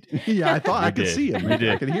 Yeah, I thought I could see it. You did.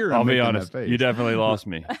 I could hear him. I'll be honest. You definitely lost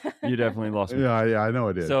me. Yeah, I know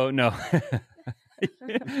I did. So no.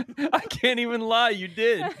 I can't even lie. You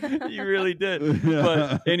did. You really did.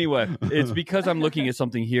 But anyway, it's because I'm looking at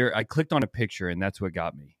something here. I clicked on a picture, and that's what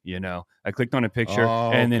got me. I clicked on a picture,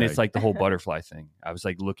 and then it's like the whole butterfly thing. I was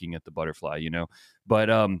like looking at the butterfly,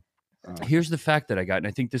 But here's the fact that I got, and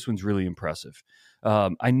I think this one's really impressive.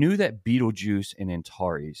 I knew that Betelgeuse and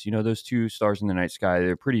Antares, those two stars in the night sky,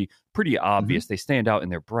 they're pretty obvious. Mm-hmm. They stand out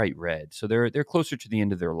and they're bright red. So they're closer to the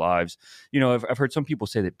end of their lives. I've heard some people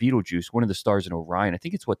say that Betelgeuse, one of the stars in Orion, I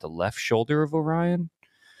think it's the left shoulder of Orion.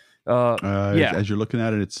 Yeah. As you're looking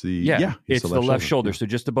at it, it's the it's the left shoulder. Yeah. So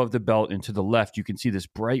just above the belt and to the left, you can see this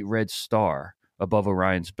bright red star above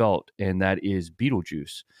Orion's belt, and that is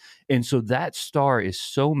Betelgeuse. And so that star is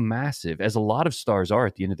so massive, as a lot of stars are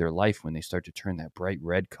at the end of their life when they start to turn that bright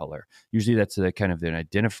red color. Usually that's a kind of an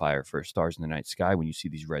identifier for stars in the night sky. When you see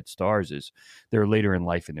these red stars, is they're later in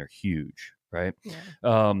life and they're huge, right?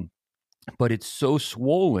 Yeah. But it's so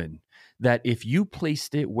swollen that if you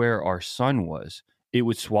placed it where our sun was, it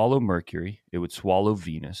would swallow Mercury, it would swallow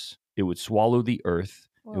Venus, it would swallow the Earth,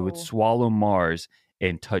 It would swallow Mars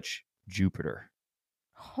and touch Jupiter.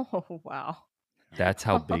 Oh, wow. That's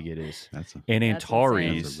how big it is. And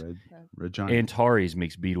Antares, red giant. Antares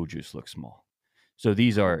makes Betelgeuse look small. So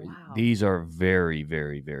these are very,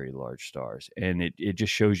 very, very large stars. And it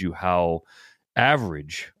just shows you how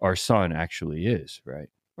average our sun actually is, right?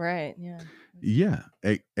 Right, yeah. Yeah,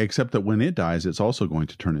 except that when it dies, it's also going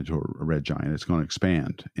to turn into a red giant. It's going to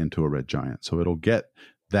expand into a red giant. So it'll get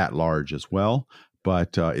that large as well.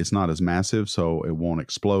 But it's not as massive, so it won't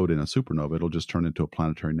explode in a supernova. It'll just turn into a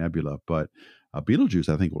planetary nebula. But Betelgeuse,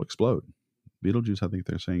 I think, will explode. Betelgeuse, I think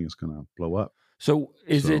they're saying, is going to blow up. So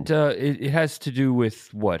it has to do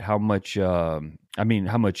with what? How much? How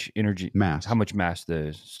much energy? Mass. How much mass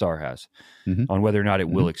the star has on whether or not it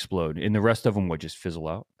will explode. And the rest of them would just fizzle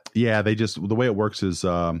out. Yeah, the way it works is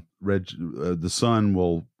the sun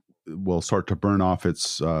will start to burn off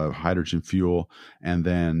its hydrogen fuel, and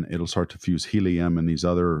then it'll start to fuse helium and these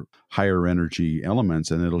other higher energy elements,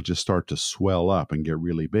 and it'll just start to swell up and get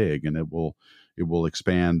really big, and it will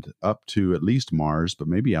expand up to at least Mars, but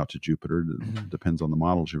maybe out to Jupiter. It depends on the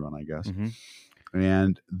models you run, I guess.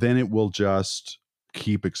 And then it will just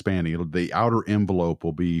keep expanding. The outer envelope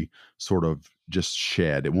will be sort of just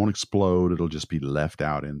shed. It won't explode. It'll just be left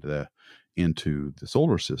out into the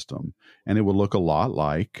solar system, and it will look a lot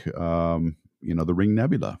like the Ring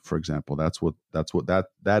Nebula, for example.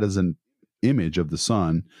 That is an image of the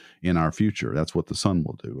sun in our future. That's what the sun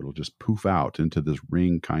will do. It'll just poof out into this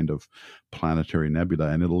ring kind of planetary nebula,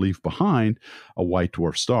 and it'll leave behind a white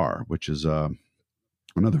dwarf star, which is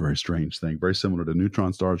another very strange thing. Very similar to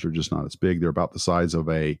neutron stars, are just not as big. They're about the size of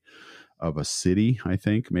a city, I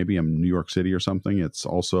think, maybe a New York City or something. It's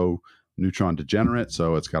also neutron degenerate,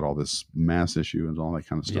 so it's got all this mass issue and all that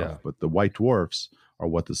kind of stuff. Yeah. But the white dwarfs are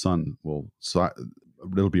what the sun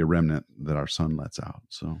it'll be a remnant that our sun lets out.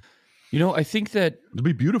 So, I think that it'll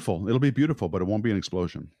be beautiful, but it won't be an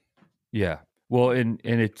explosion. Yeah. Well, and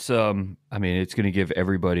it's it's going to give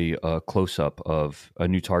everybody a close up of a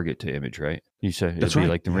new target to image, right? You said it'd be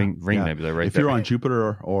like the ring nebula, right? If you're on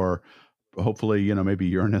Jupiter or hopefully, maybe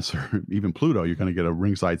Uranus or even Pluto, you're going to get a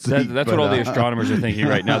ringside seat. That's what all the astronomers are thinking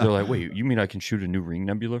right now. They're like, wait, you mean I can shoot a new ring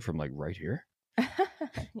nebula from like right here?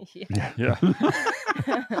 Yeah. Yeah.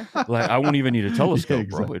 Like I won't even need a telescope,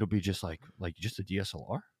 bro. exactly. It'll be just like just a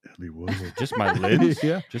DSLR. It was. Just my lens.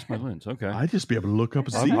 Yeah. Just my lens. Okay. I'd just be able to look up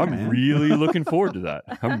and see, I'm man. really looking forward to that.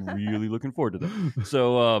 I'm really looking forward to that.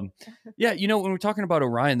 So, yeah, when we're talking about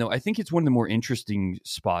Orion, though, I think it's one of the more interesting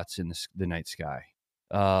spots in the night sky.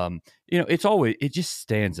 It just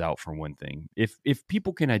stands out for one thing. If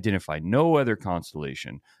people can identify no other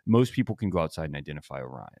constellation, most people can go outside and identify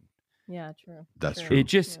Orion. Yeah, true. That's true.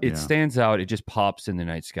 It stands out. It just pops in the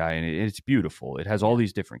night sky, and it's beautiful. It has all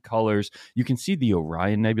these different colors. You can see the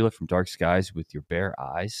Orion Nebula from dark skies with your bare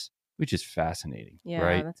eyes, which is fascinating. Yeah,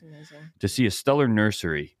 right? that's amazing. To see a stellar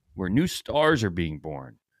nursery where new stars are being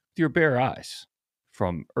born with your bare eyes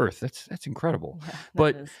from Earth. That's incredible. Yeah,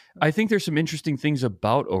 but I think there's some interesting things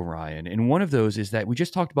about Orion. And one of those is that we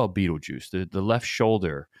just talked about Betelgeuse, the left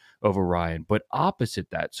shoulder of Orion, but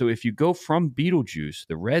opposite that. So if you go from Betelgeuse,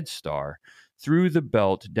 the red star, through the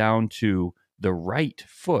belt down to the right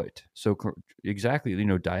foot, so exactly,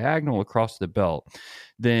 diagonal across the belt,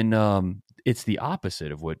 then it's the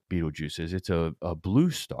opposite of what Betelgeuse is. It's a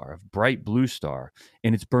blue star, a bright blue star,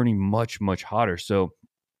 and it's burning much, much hotter. So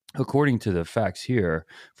according to the facts here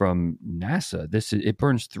from NASA, it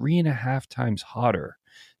burns 3.5 times hotter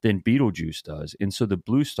than Betelgeuse does, and so the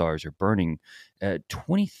blue stars are burning at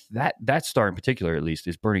 20. That star in particular, at least,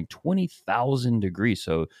 is burning 20,000 degrees.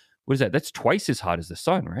 So what is that? That's twice as hot as the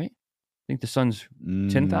sun, right? I think the sun's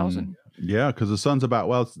 10,000. Yeah, because the sun's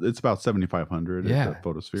it's about 7,500 Yeah. at the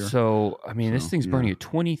photosphere. So, I mean, this thing's burning at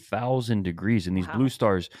 20,000 degrees, and these blue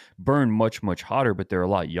stars burn much, much hotter, but they're a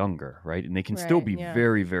lot younger, right? And they can still be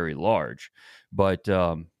very, very large. But,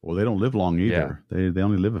 well, they don't live long either. Yeah. They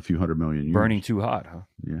only live a few 100 million years. Burning too hot, huh?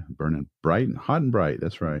 Yeah, burning hot and bright.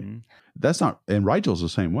 That's right. Mm-hmm. That's not, and Rigel's the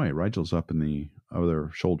same way. Rigel's up in the other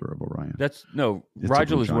shoulder of Orion.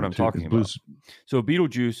 Rigel is what I'm talking about. So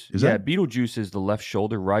Betelgeuse, Betelgeuse is the left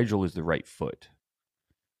shoulder. Rigel is the right foot.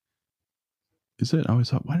 Is it? I always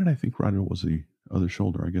thought, why did I think Rigel was the other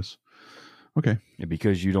shoulder? I guess. Okay. Yeah,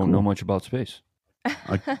 because you don't know much about space.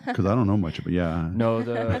 Because I don't know much about. Yeah. No,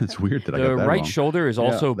 it's weird that I got that the right wrong. shoulder is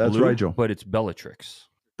also blue, Rigel. but it's Bellatrix.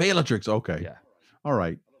 Bellatrix. Okay. Yeah. All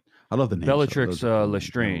right. I love the name. Bellatrix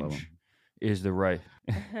Lestrange is the right.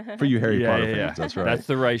 For you Harry Potter fans, that's right. That's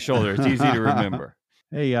the right shoulder. It's easy to remember.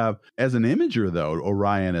 Hey, as an imager though,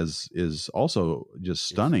 Orion is also just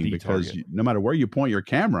stunning because no matter where you point your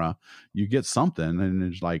camera, you get something, and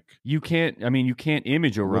it's like you can't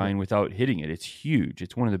image Orion without hitting it. It's huge.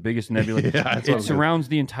 It's one of the biggest nebulae. It surrounds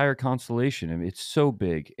the entire constellation. I mean, it's so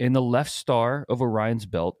big. And the left star of Orion's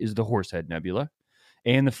belt is the Horsehead Nebula,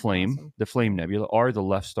 and the Flame Nebula are the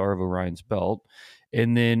left star of Orion's belt.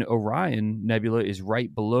 And then Orion Nebula is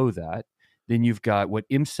right below that. Then you've got what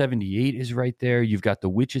M78 is right there. You've got the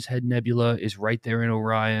Witch's Head Nebula is right there in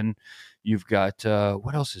Orion. You've got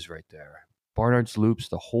what else is right there? Barnard's Loops,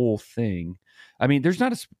 the whole thing. I mean, there's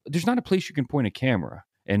not a place you can point a camera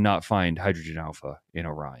and not find hydrogen alpha in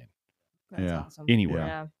Orion. That's awesome. Anywhere.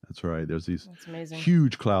 Yeah. That's right. There's these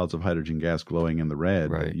huge clouds of hydrogen gas glowing in the red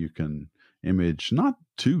that you can image. Not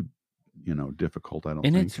too difficult, I don't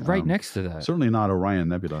think. And it's right next to that. Certainly not Orion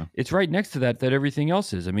Nebula. It's right next to that everything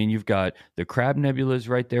else is. I mean, you've got the Crab Nebula is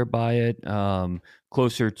right there by it,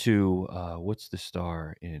 closer to, what's the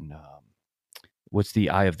star in, what's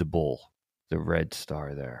the Eye of the Bull, the red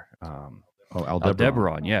star there?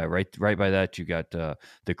 Aldebaran. Yeah, right by that. You got the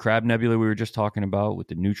Crab Nebula we were just talking about with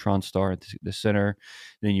the neutron star at the center.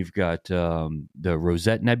 Then you've got the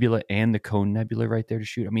Rosette Nebula and the Cone Nebula right there to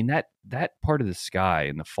shoot. I mean, that part of the sky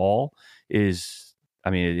in the fall it's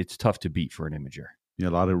tough to beat for an imager. Yeah,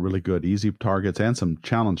 a lot of really good, easy targets and some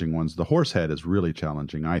challenging ones. The Horsehead is really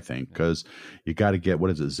challenging, I think, because you got to get,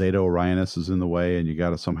 Zeta Orionis is in the way, and you got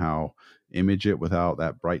to somehow image it without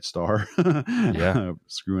that bright star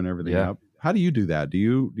screwing everything up. How do you do that? Do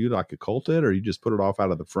you like occult it, or you just put it off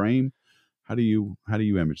out of the frame? How do you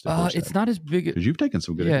image the Horsehead? It's not as big because you've taken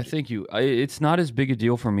some good images. Thank you. It's not as big a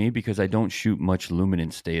deal for me because I don't shoot much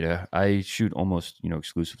luminance data. I shoot almost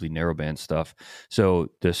exclusively narrowband stuff. So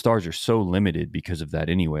the stars are so limited because of that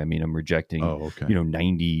anyway. I mean, I'm rejecting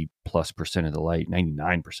 90+% of the light,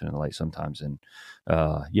 99% of the light sometimes, and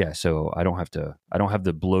so I don't have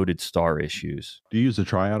the bloated star issues. Do you use the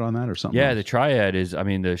Triad on that or something? Yeah, the Triad is. I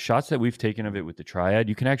mean, the shots that we've taken of it with the Triad,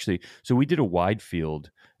 you can actually. So we did a wide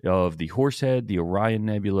field of the Horsehead, the Orion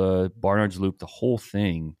Nebula, Barnard's Loop, the whole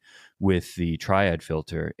thing with the Triad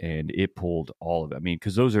filter, and it pulled all of it. I mean,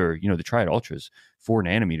 because those are, the Triad Ultras, 4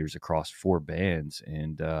 nanometers across 4 bands.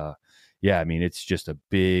 And I mean, it's just a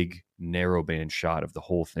big narrow band shot of the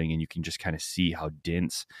whole thing, and you can just kind of see how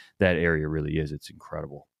dense that area really is. It's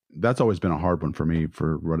incredible. that's always been a hard one for me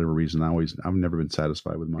for whatever reason. I've never been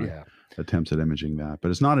satisfied with my attempts at imaging that,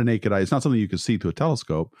 but it's not a naked eye. It's not something you can see through a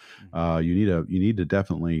telescope. You need to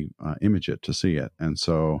definitely image it to see it. And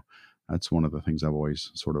so that's one of the things I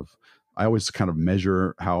always kind of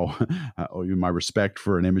measure how my respect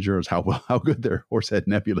for an imager is how good their Horsehead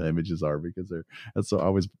Nebula images are, because it's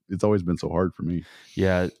always been so hard for me.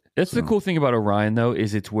 Yeah. That's the cool thing about Orion, though,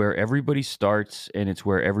 is it's where everybody starts and it's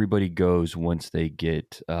where everybody goes once they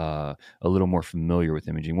get a little more familiar with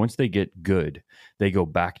imaging. Once they get good, they go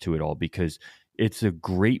back to it all, because it's a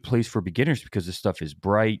great place for beginners because this stuff is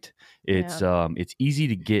bright. It's easy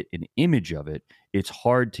to get an image of it. It's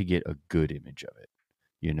hard to get a good image of it.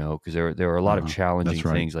 Because there are a lot of challenging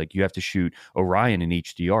things. Like you have to shoot Orion in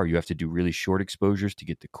HDR. You have to do really short exposures to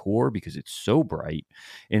get the core because it's so bright.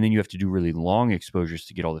 And then you have to do really long exposures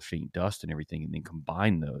to get all the faint dust and everything, and then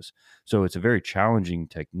combine those. So it's a very challenging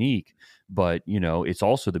technique, but it's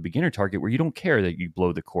also the beginner target where you don't care that you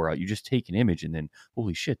blow the core out. You just take an image and then,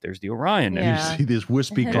 holy shit, there's the Orion. And you see these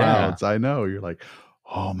wispy clouds. I know. You're like,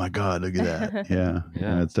 oh my God, look at that. Yeah.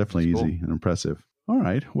 It's definitely easy and impressive. All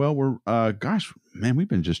right. Well, we're, we've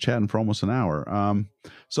been just chatting for almost an hour.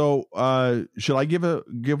 So should I give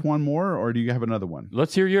one more, or do you have another one?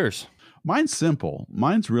 Let's hear yours. Mine's simple.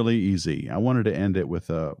 Mine's really easy. I wanted to end it with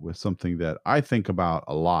something that I think about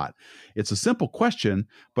a lot. It's a simple question,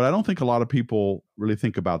 but I don't think a lot of people really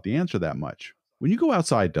think about the answer that much. When you go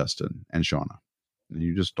outside, Dustin and Shauna, and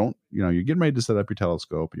you just don't, you're getting ready to set up your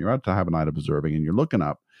telescope and you're out to have a night of observing and you're looking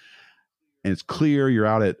up, and it's clear you're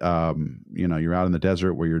out at, you're out in the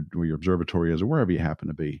desert where your observatory is, or wherever you happen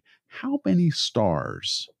to be. How many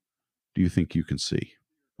stars do you think you can see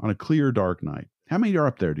on a clear, dark night? How many are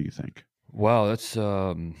up there, do you think? Wow, that's,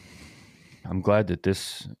 I'm glad that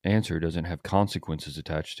this answer doesn't have consequences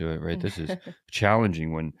attached to it, right? This is a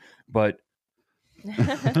challenging one, but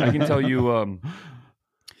I can tell you,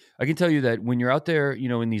 that when you're out there,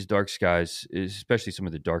 in these dark skies, especially some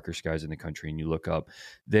of the darker skies in the country, and you look up,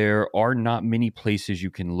 there are not many places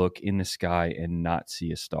you can look in the sky and not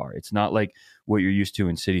see a star. It's not like what you're used to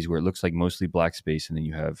in cities where it looks like mostly black space and then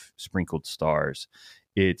you have sprinkled stars.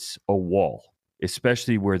 It's a wall,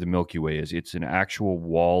 especially where the Milky Way is. It's an actual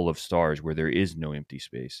wall of stars where there is no empty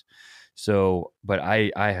space. So, but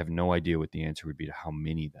I have no idea what the answer would be to how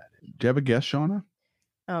many that is. Do you have a guess, Shauna?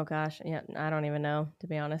 Oh gosh, yeah, I don't even know, to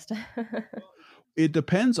be honest. It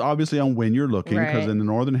depends obviously on when you're looking, because in the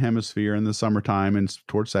northern hemisphere in the summertime and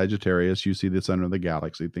towards Sagittarius, you see the center of the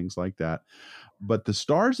galaxy, things like that. But the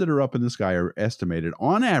stars that are up in the sky are estimated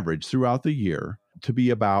on average throughout the year to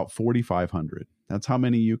be about 4,500. That's how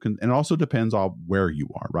many you can, and it also depends on where you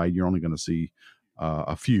are, right? You're only going to see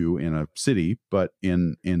a few in a city, but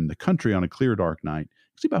in the country on a clear, dark night,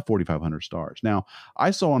 you see about 4,500 stars. Now,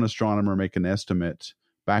 I saw an astronomer make an estimate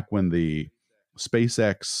back when the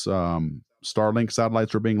SpaceX Starlink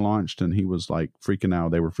satellites were being launched, and he was like freaking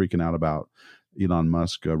out. They were freaking out about Elon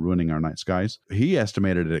Musk ruining our night skies. He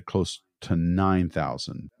estimated it at close to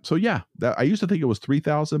 9,000. So yeah, I used to think it was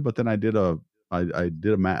 3,000, but then I did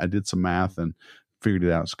some math and figured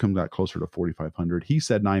it out. It's come out closer to 4,500. He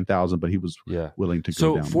said 9,000, but he was willing to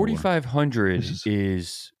go down. So 4,500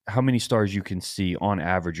 is how many stars you can see on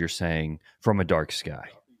average, you're saying, from a dark sky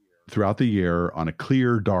throughout the year on a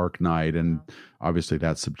clear, dark night. And obviously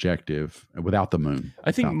that's subjective without the moon.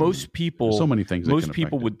 I think most people, there's so many things. Most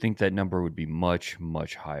people would think that number would be much,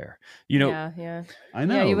 much higher. Yeah. I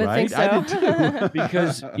know, yeah, you would right? think so. I did too.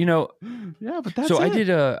 Because, yeah, but that's so it.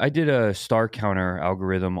 I did a star counter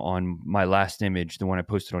algorithm on my last image, the one I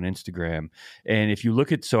posted on Instagram. And if you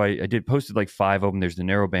look at, I posted like 5 of them. There's the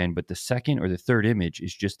narrowband, but the second or the third image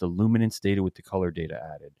is just the luminance data with the color data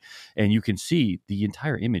added. And you can see the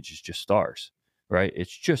entire image is just stars, right?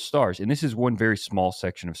 It's just stars. And this is one very small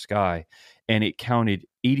section of sky. And it counted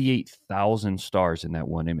 88,000 stars in that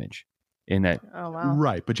one image. Oh wow!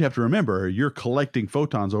 Right, but you have to remember you're collecting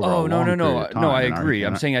photons over. No, I agree.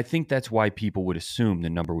 I'm saying I think that's why people would assume the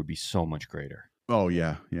number would be so much greater. Oh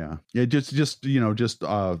yeah. Just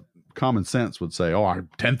common sense would say,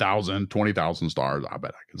 10,000, 20,000 stars. I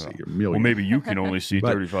bet I can see a million. Well, maybe you can only see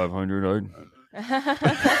 3,500.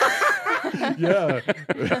 Yeah,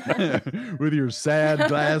 with your sad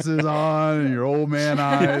glasses on and your old man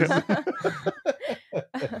eyes.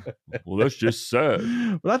 Well, that's just sad.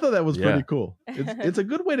 But I thought that was pretty cool. It's a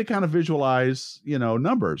good way to kind of visualize,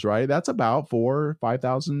 numbers, right? That's about 4,000 or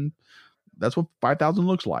 5,000. That's what 5,000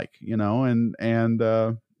 looks like, and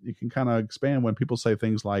you can kind of expand when people say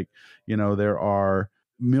things like, there are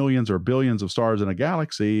millions or billions of stars in a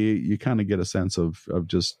galaxy. You kind of get a sense of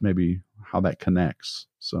just maybe how that connects.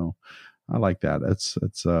 So I like that.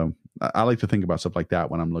 I like to think about stuff like that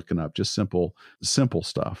when I'm looking up just simple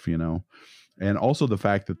stuff, and also the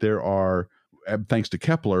fact that there are, thanks to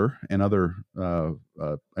Kepler and other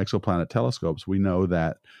exoplanet telescopes, we know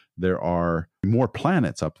that there are more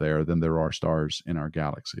planets up there than there are stars in our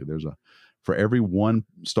galaxy. For every one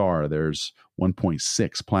star, there's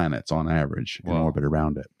 1.6 planets on average in orbit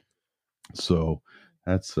around it. So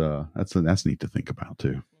that's neat to think about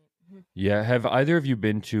too. Yeah. Have either of you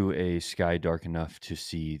been to a sky dark enough to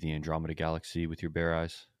see the Andromeda Galaxy with your bare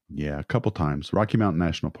eyes? Yeah, a couple times. Rocky Mountain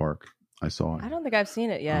National Park. I saw it. I don't think I've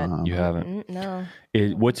seen it yet. You haven't? No.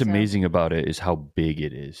 What's amazing about it is how big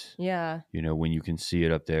it is. Yeah. When you can see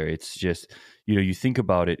it up there, it's just, you think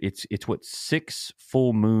about it, it's what 6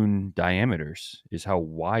 full moon diameters is how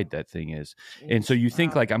wide that thing is. And so you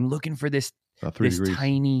think like, I'm looking for this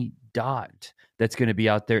tiny dot that's going to be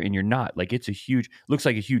out there, and you're not. Like it's looks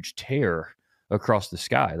like a huge tear across the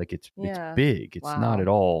sky. Like it's big. It's not at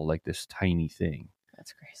all like this tiny thing.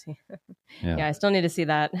 That's crazy. Yeah, I still need to see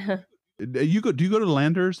that. Do you go to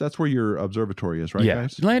Landers? That's where your observatory is, right,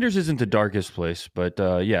 guys? Landers isn't the darkest place, but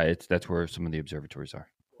that's where some of the observatories are.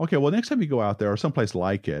 Okay, well, next time you go out there or someplace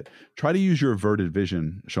like it, try to use your averted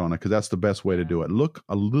vision, Shauna, because that's the best way to do it. Look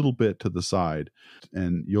a little bit to the side,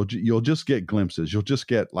 and you'll just get glimpses. You'll just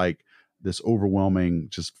get like this overwhelming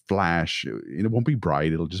just flash. It won't be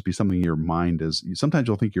bright. It'll just be something your mind is. Sometimes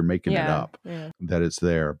you'll think you're making it up, that it's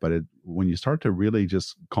there. But when you start to really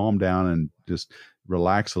just calm down and just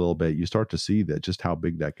relax a little bit, you start to see that just how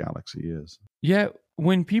big that galaxy is. Yeah.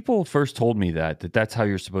 When people first told me that's how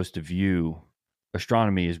you're supposed to view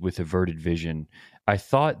astronomy, is with averted vision, I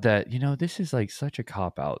thought that, this is like such a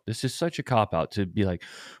cop-out. This is such a cop-out to be like,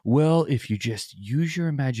 well, if you just use your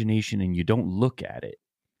imagination and you don't look at it,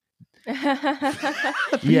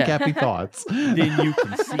 think happy thoughts, then you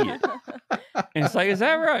can see it. And it's like, is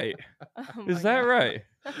that right? Is that right?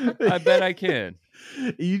 I bet I can.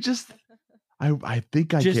 You just... I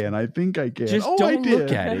think I can. I think I can. Just don't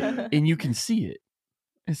look at it, and you can see it.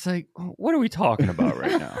 It's like, what are we talking about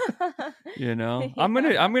right now? I'm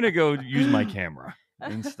gonna go use my camera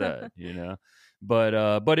instead.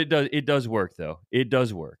 But it does work though. It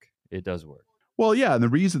does work. Well, yeah, and the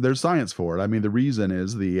reason, there's science for it. I mean, the reason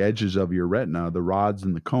is the edges of your retina, the rods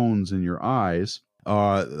and the cones in your eyes.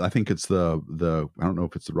 I think it's the I don't know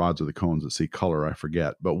if it's the rods or the cones that see color. I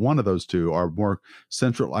forget, but one of those two are more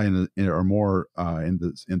central, are more in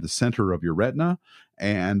the center of your retina,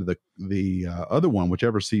 and the other one,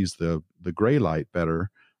 whichever sees the gray light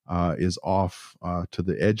better, is off to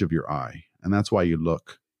the edge of your eye, and that's why you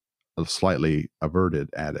look slightly averted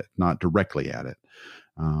at it, not directly at it.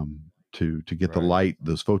 To get the light,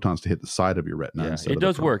 those photons to hit the side of your retina. Yeah, it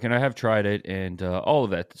does work, and I have tried it, and all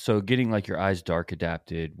of that. So getting like your eyes dark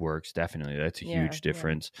adapted works definitely. That's a huge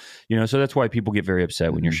difference. So that's why people get very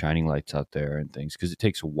upset when you're shining lights out there and things, because it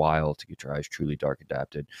takes a while to get your eyes truly dark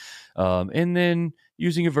adapted. And then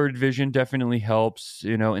using averted vision definitely helps,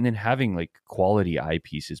 and then having like quality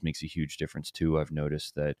eyepieces makes a huge difference too. I've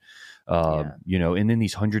noticed that, and then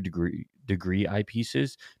these 100-degree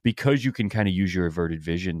eyepieces, because you can kind of use your averted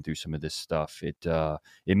vision through some of this stuff, it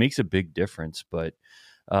makes a big difference. But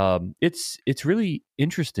it's really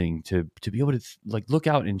interesting to be able to like look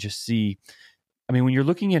out and just see. I mean, when you're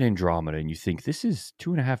looking at Andromeda and you think this is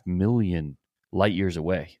 2.5 million light years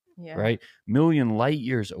away, right? Million light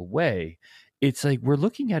years away. It's like we're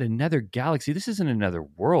looking at another galaxy. This isn't another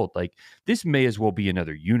world. Like this may as well be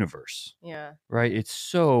another universe. Yeah. Right. It's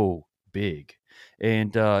so big.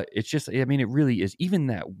 And it's just, I mean, it really is. Even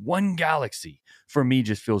that one galaxy for me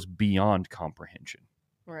just feels beyond comprehension.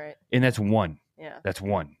 Right. And that's one. Yeah. That's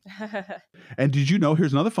one. And did you know,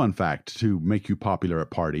 here's another fun fact to make you popular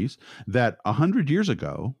at parties, that 100 years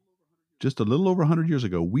ago, just a little over 100 years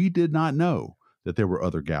ago, we did not know that there were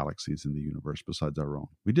other galaxies in the universe besides our own.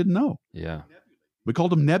 We didn't know. Yeah. We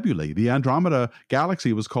called them nebulae. The Andromeda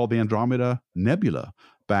galaxy was called the Andromeda Nebula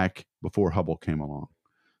back before Hubble came along.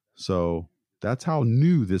 So that's how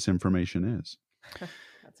new this information is.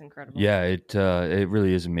 That's incredible. Yeah, it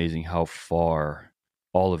really is amazing how far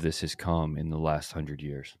all of this has come in the last 100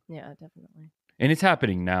 years. Yeah, definitely. And it's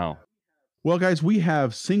happening now. Well, guys, we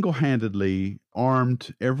have single-handedly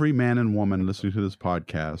armed every man and woman listening to this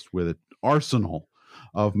podcast with an arsenal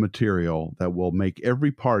of material that will make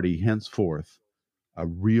every party henceforth a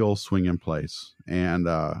real swinging place. And,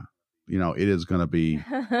 it is going to be,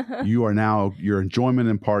 your enjoyment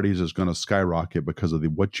in parties is going to skyrocket because of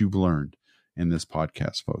what you've learned in this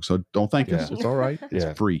podcast, folks. So don't thank us. It's all right.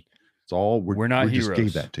 It's free. It's all, we're not we heroes. Just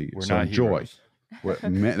gave that to you. We're so not enjoy.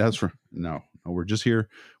 Heroes. That's for, no, we're just here.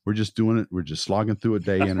 We're just doing it. We're just slogging through it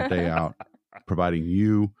day in and day out, providing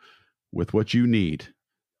you with what you need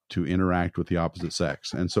to interact with the opposite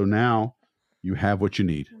sex. And so now you have what you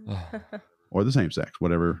need, or the same sex,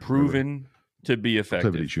 whatever. Proven to be effective.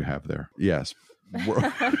 Activities you have there. Yes.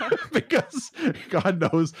 Because God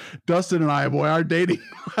knows, Dustin and I, boy, our dating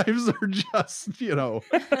lives are just, you know,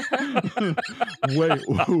 wait,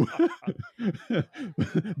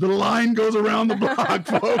 the line goes around the block,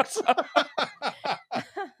 folks.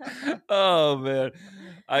 Oh, man.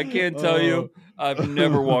 I can't tell you, I've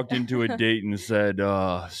never walked into a date and said,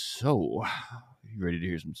 so, you ready to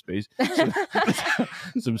hear some space?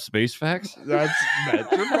 Some space facts? That's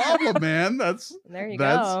your problem, man. There you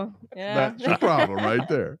go. Yeah. That's your problem right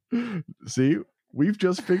there. See, we've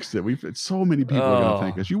just fixed it. So many people are going to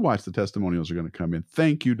thank us. You watch, the testimonials are going to come in.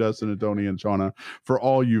 Thank you, Dustin and Tony and Shauna, for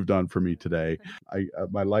all you've done for me today.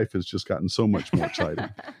 My life has just gotten so much more exciting.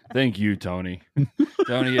 Thank you, Tony.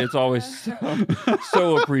 Tony, it's always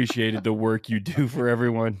so appreciated, the work you do for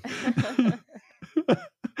everyone.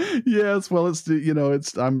 Yes, well, it's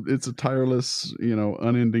a tireless,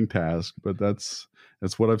 unending task, but that's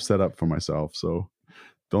what I've set up for myself. So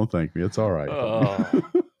don't thank me. It's all right.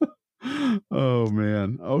 Oh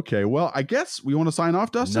man. Okay. Well, I guess we want to sign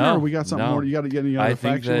off, Dustin, or we got something more. You got to get any other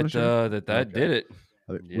facts? I think that did it.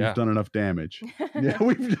 We've done enough damage. Yeah,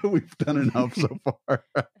 we've done enough so far.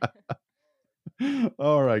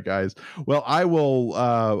 All right, guys. Well, I will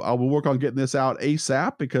work on getting this out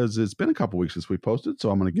ASAP because it's been a couple weeks since we posted, so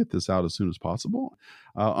I'm going to get this out as soon as possible.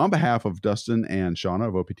 On behalf of Dustin and Shauna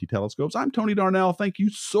of OPT Telescopes, I'm Tony Darnell. Thank you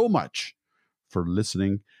so much for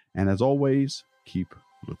listening, and as always, keep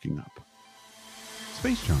looking up.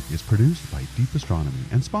 Space Junk is produced by Deep Astronomy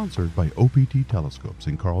and sponsored by OPT Telescopes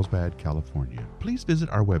in Carlsbad, California. Please visit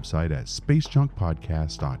our website at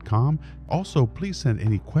spacejunkpodcast.com. Also, please send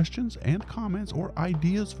any questions and comments or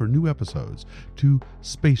ideas for new episodes to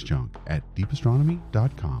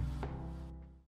spacejunk@deepastronomy.com.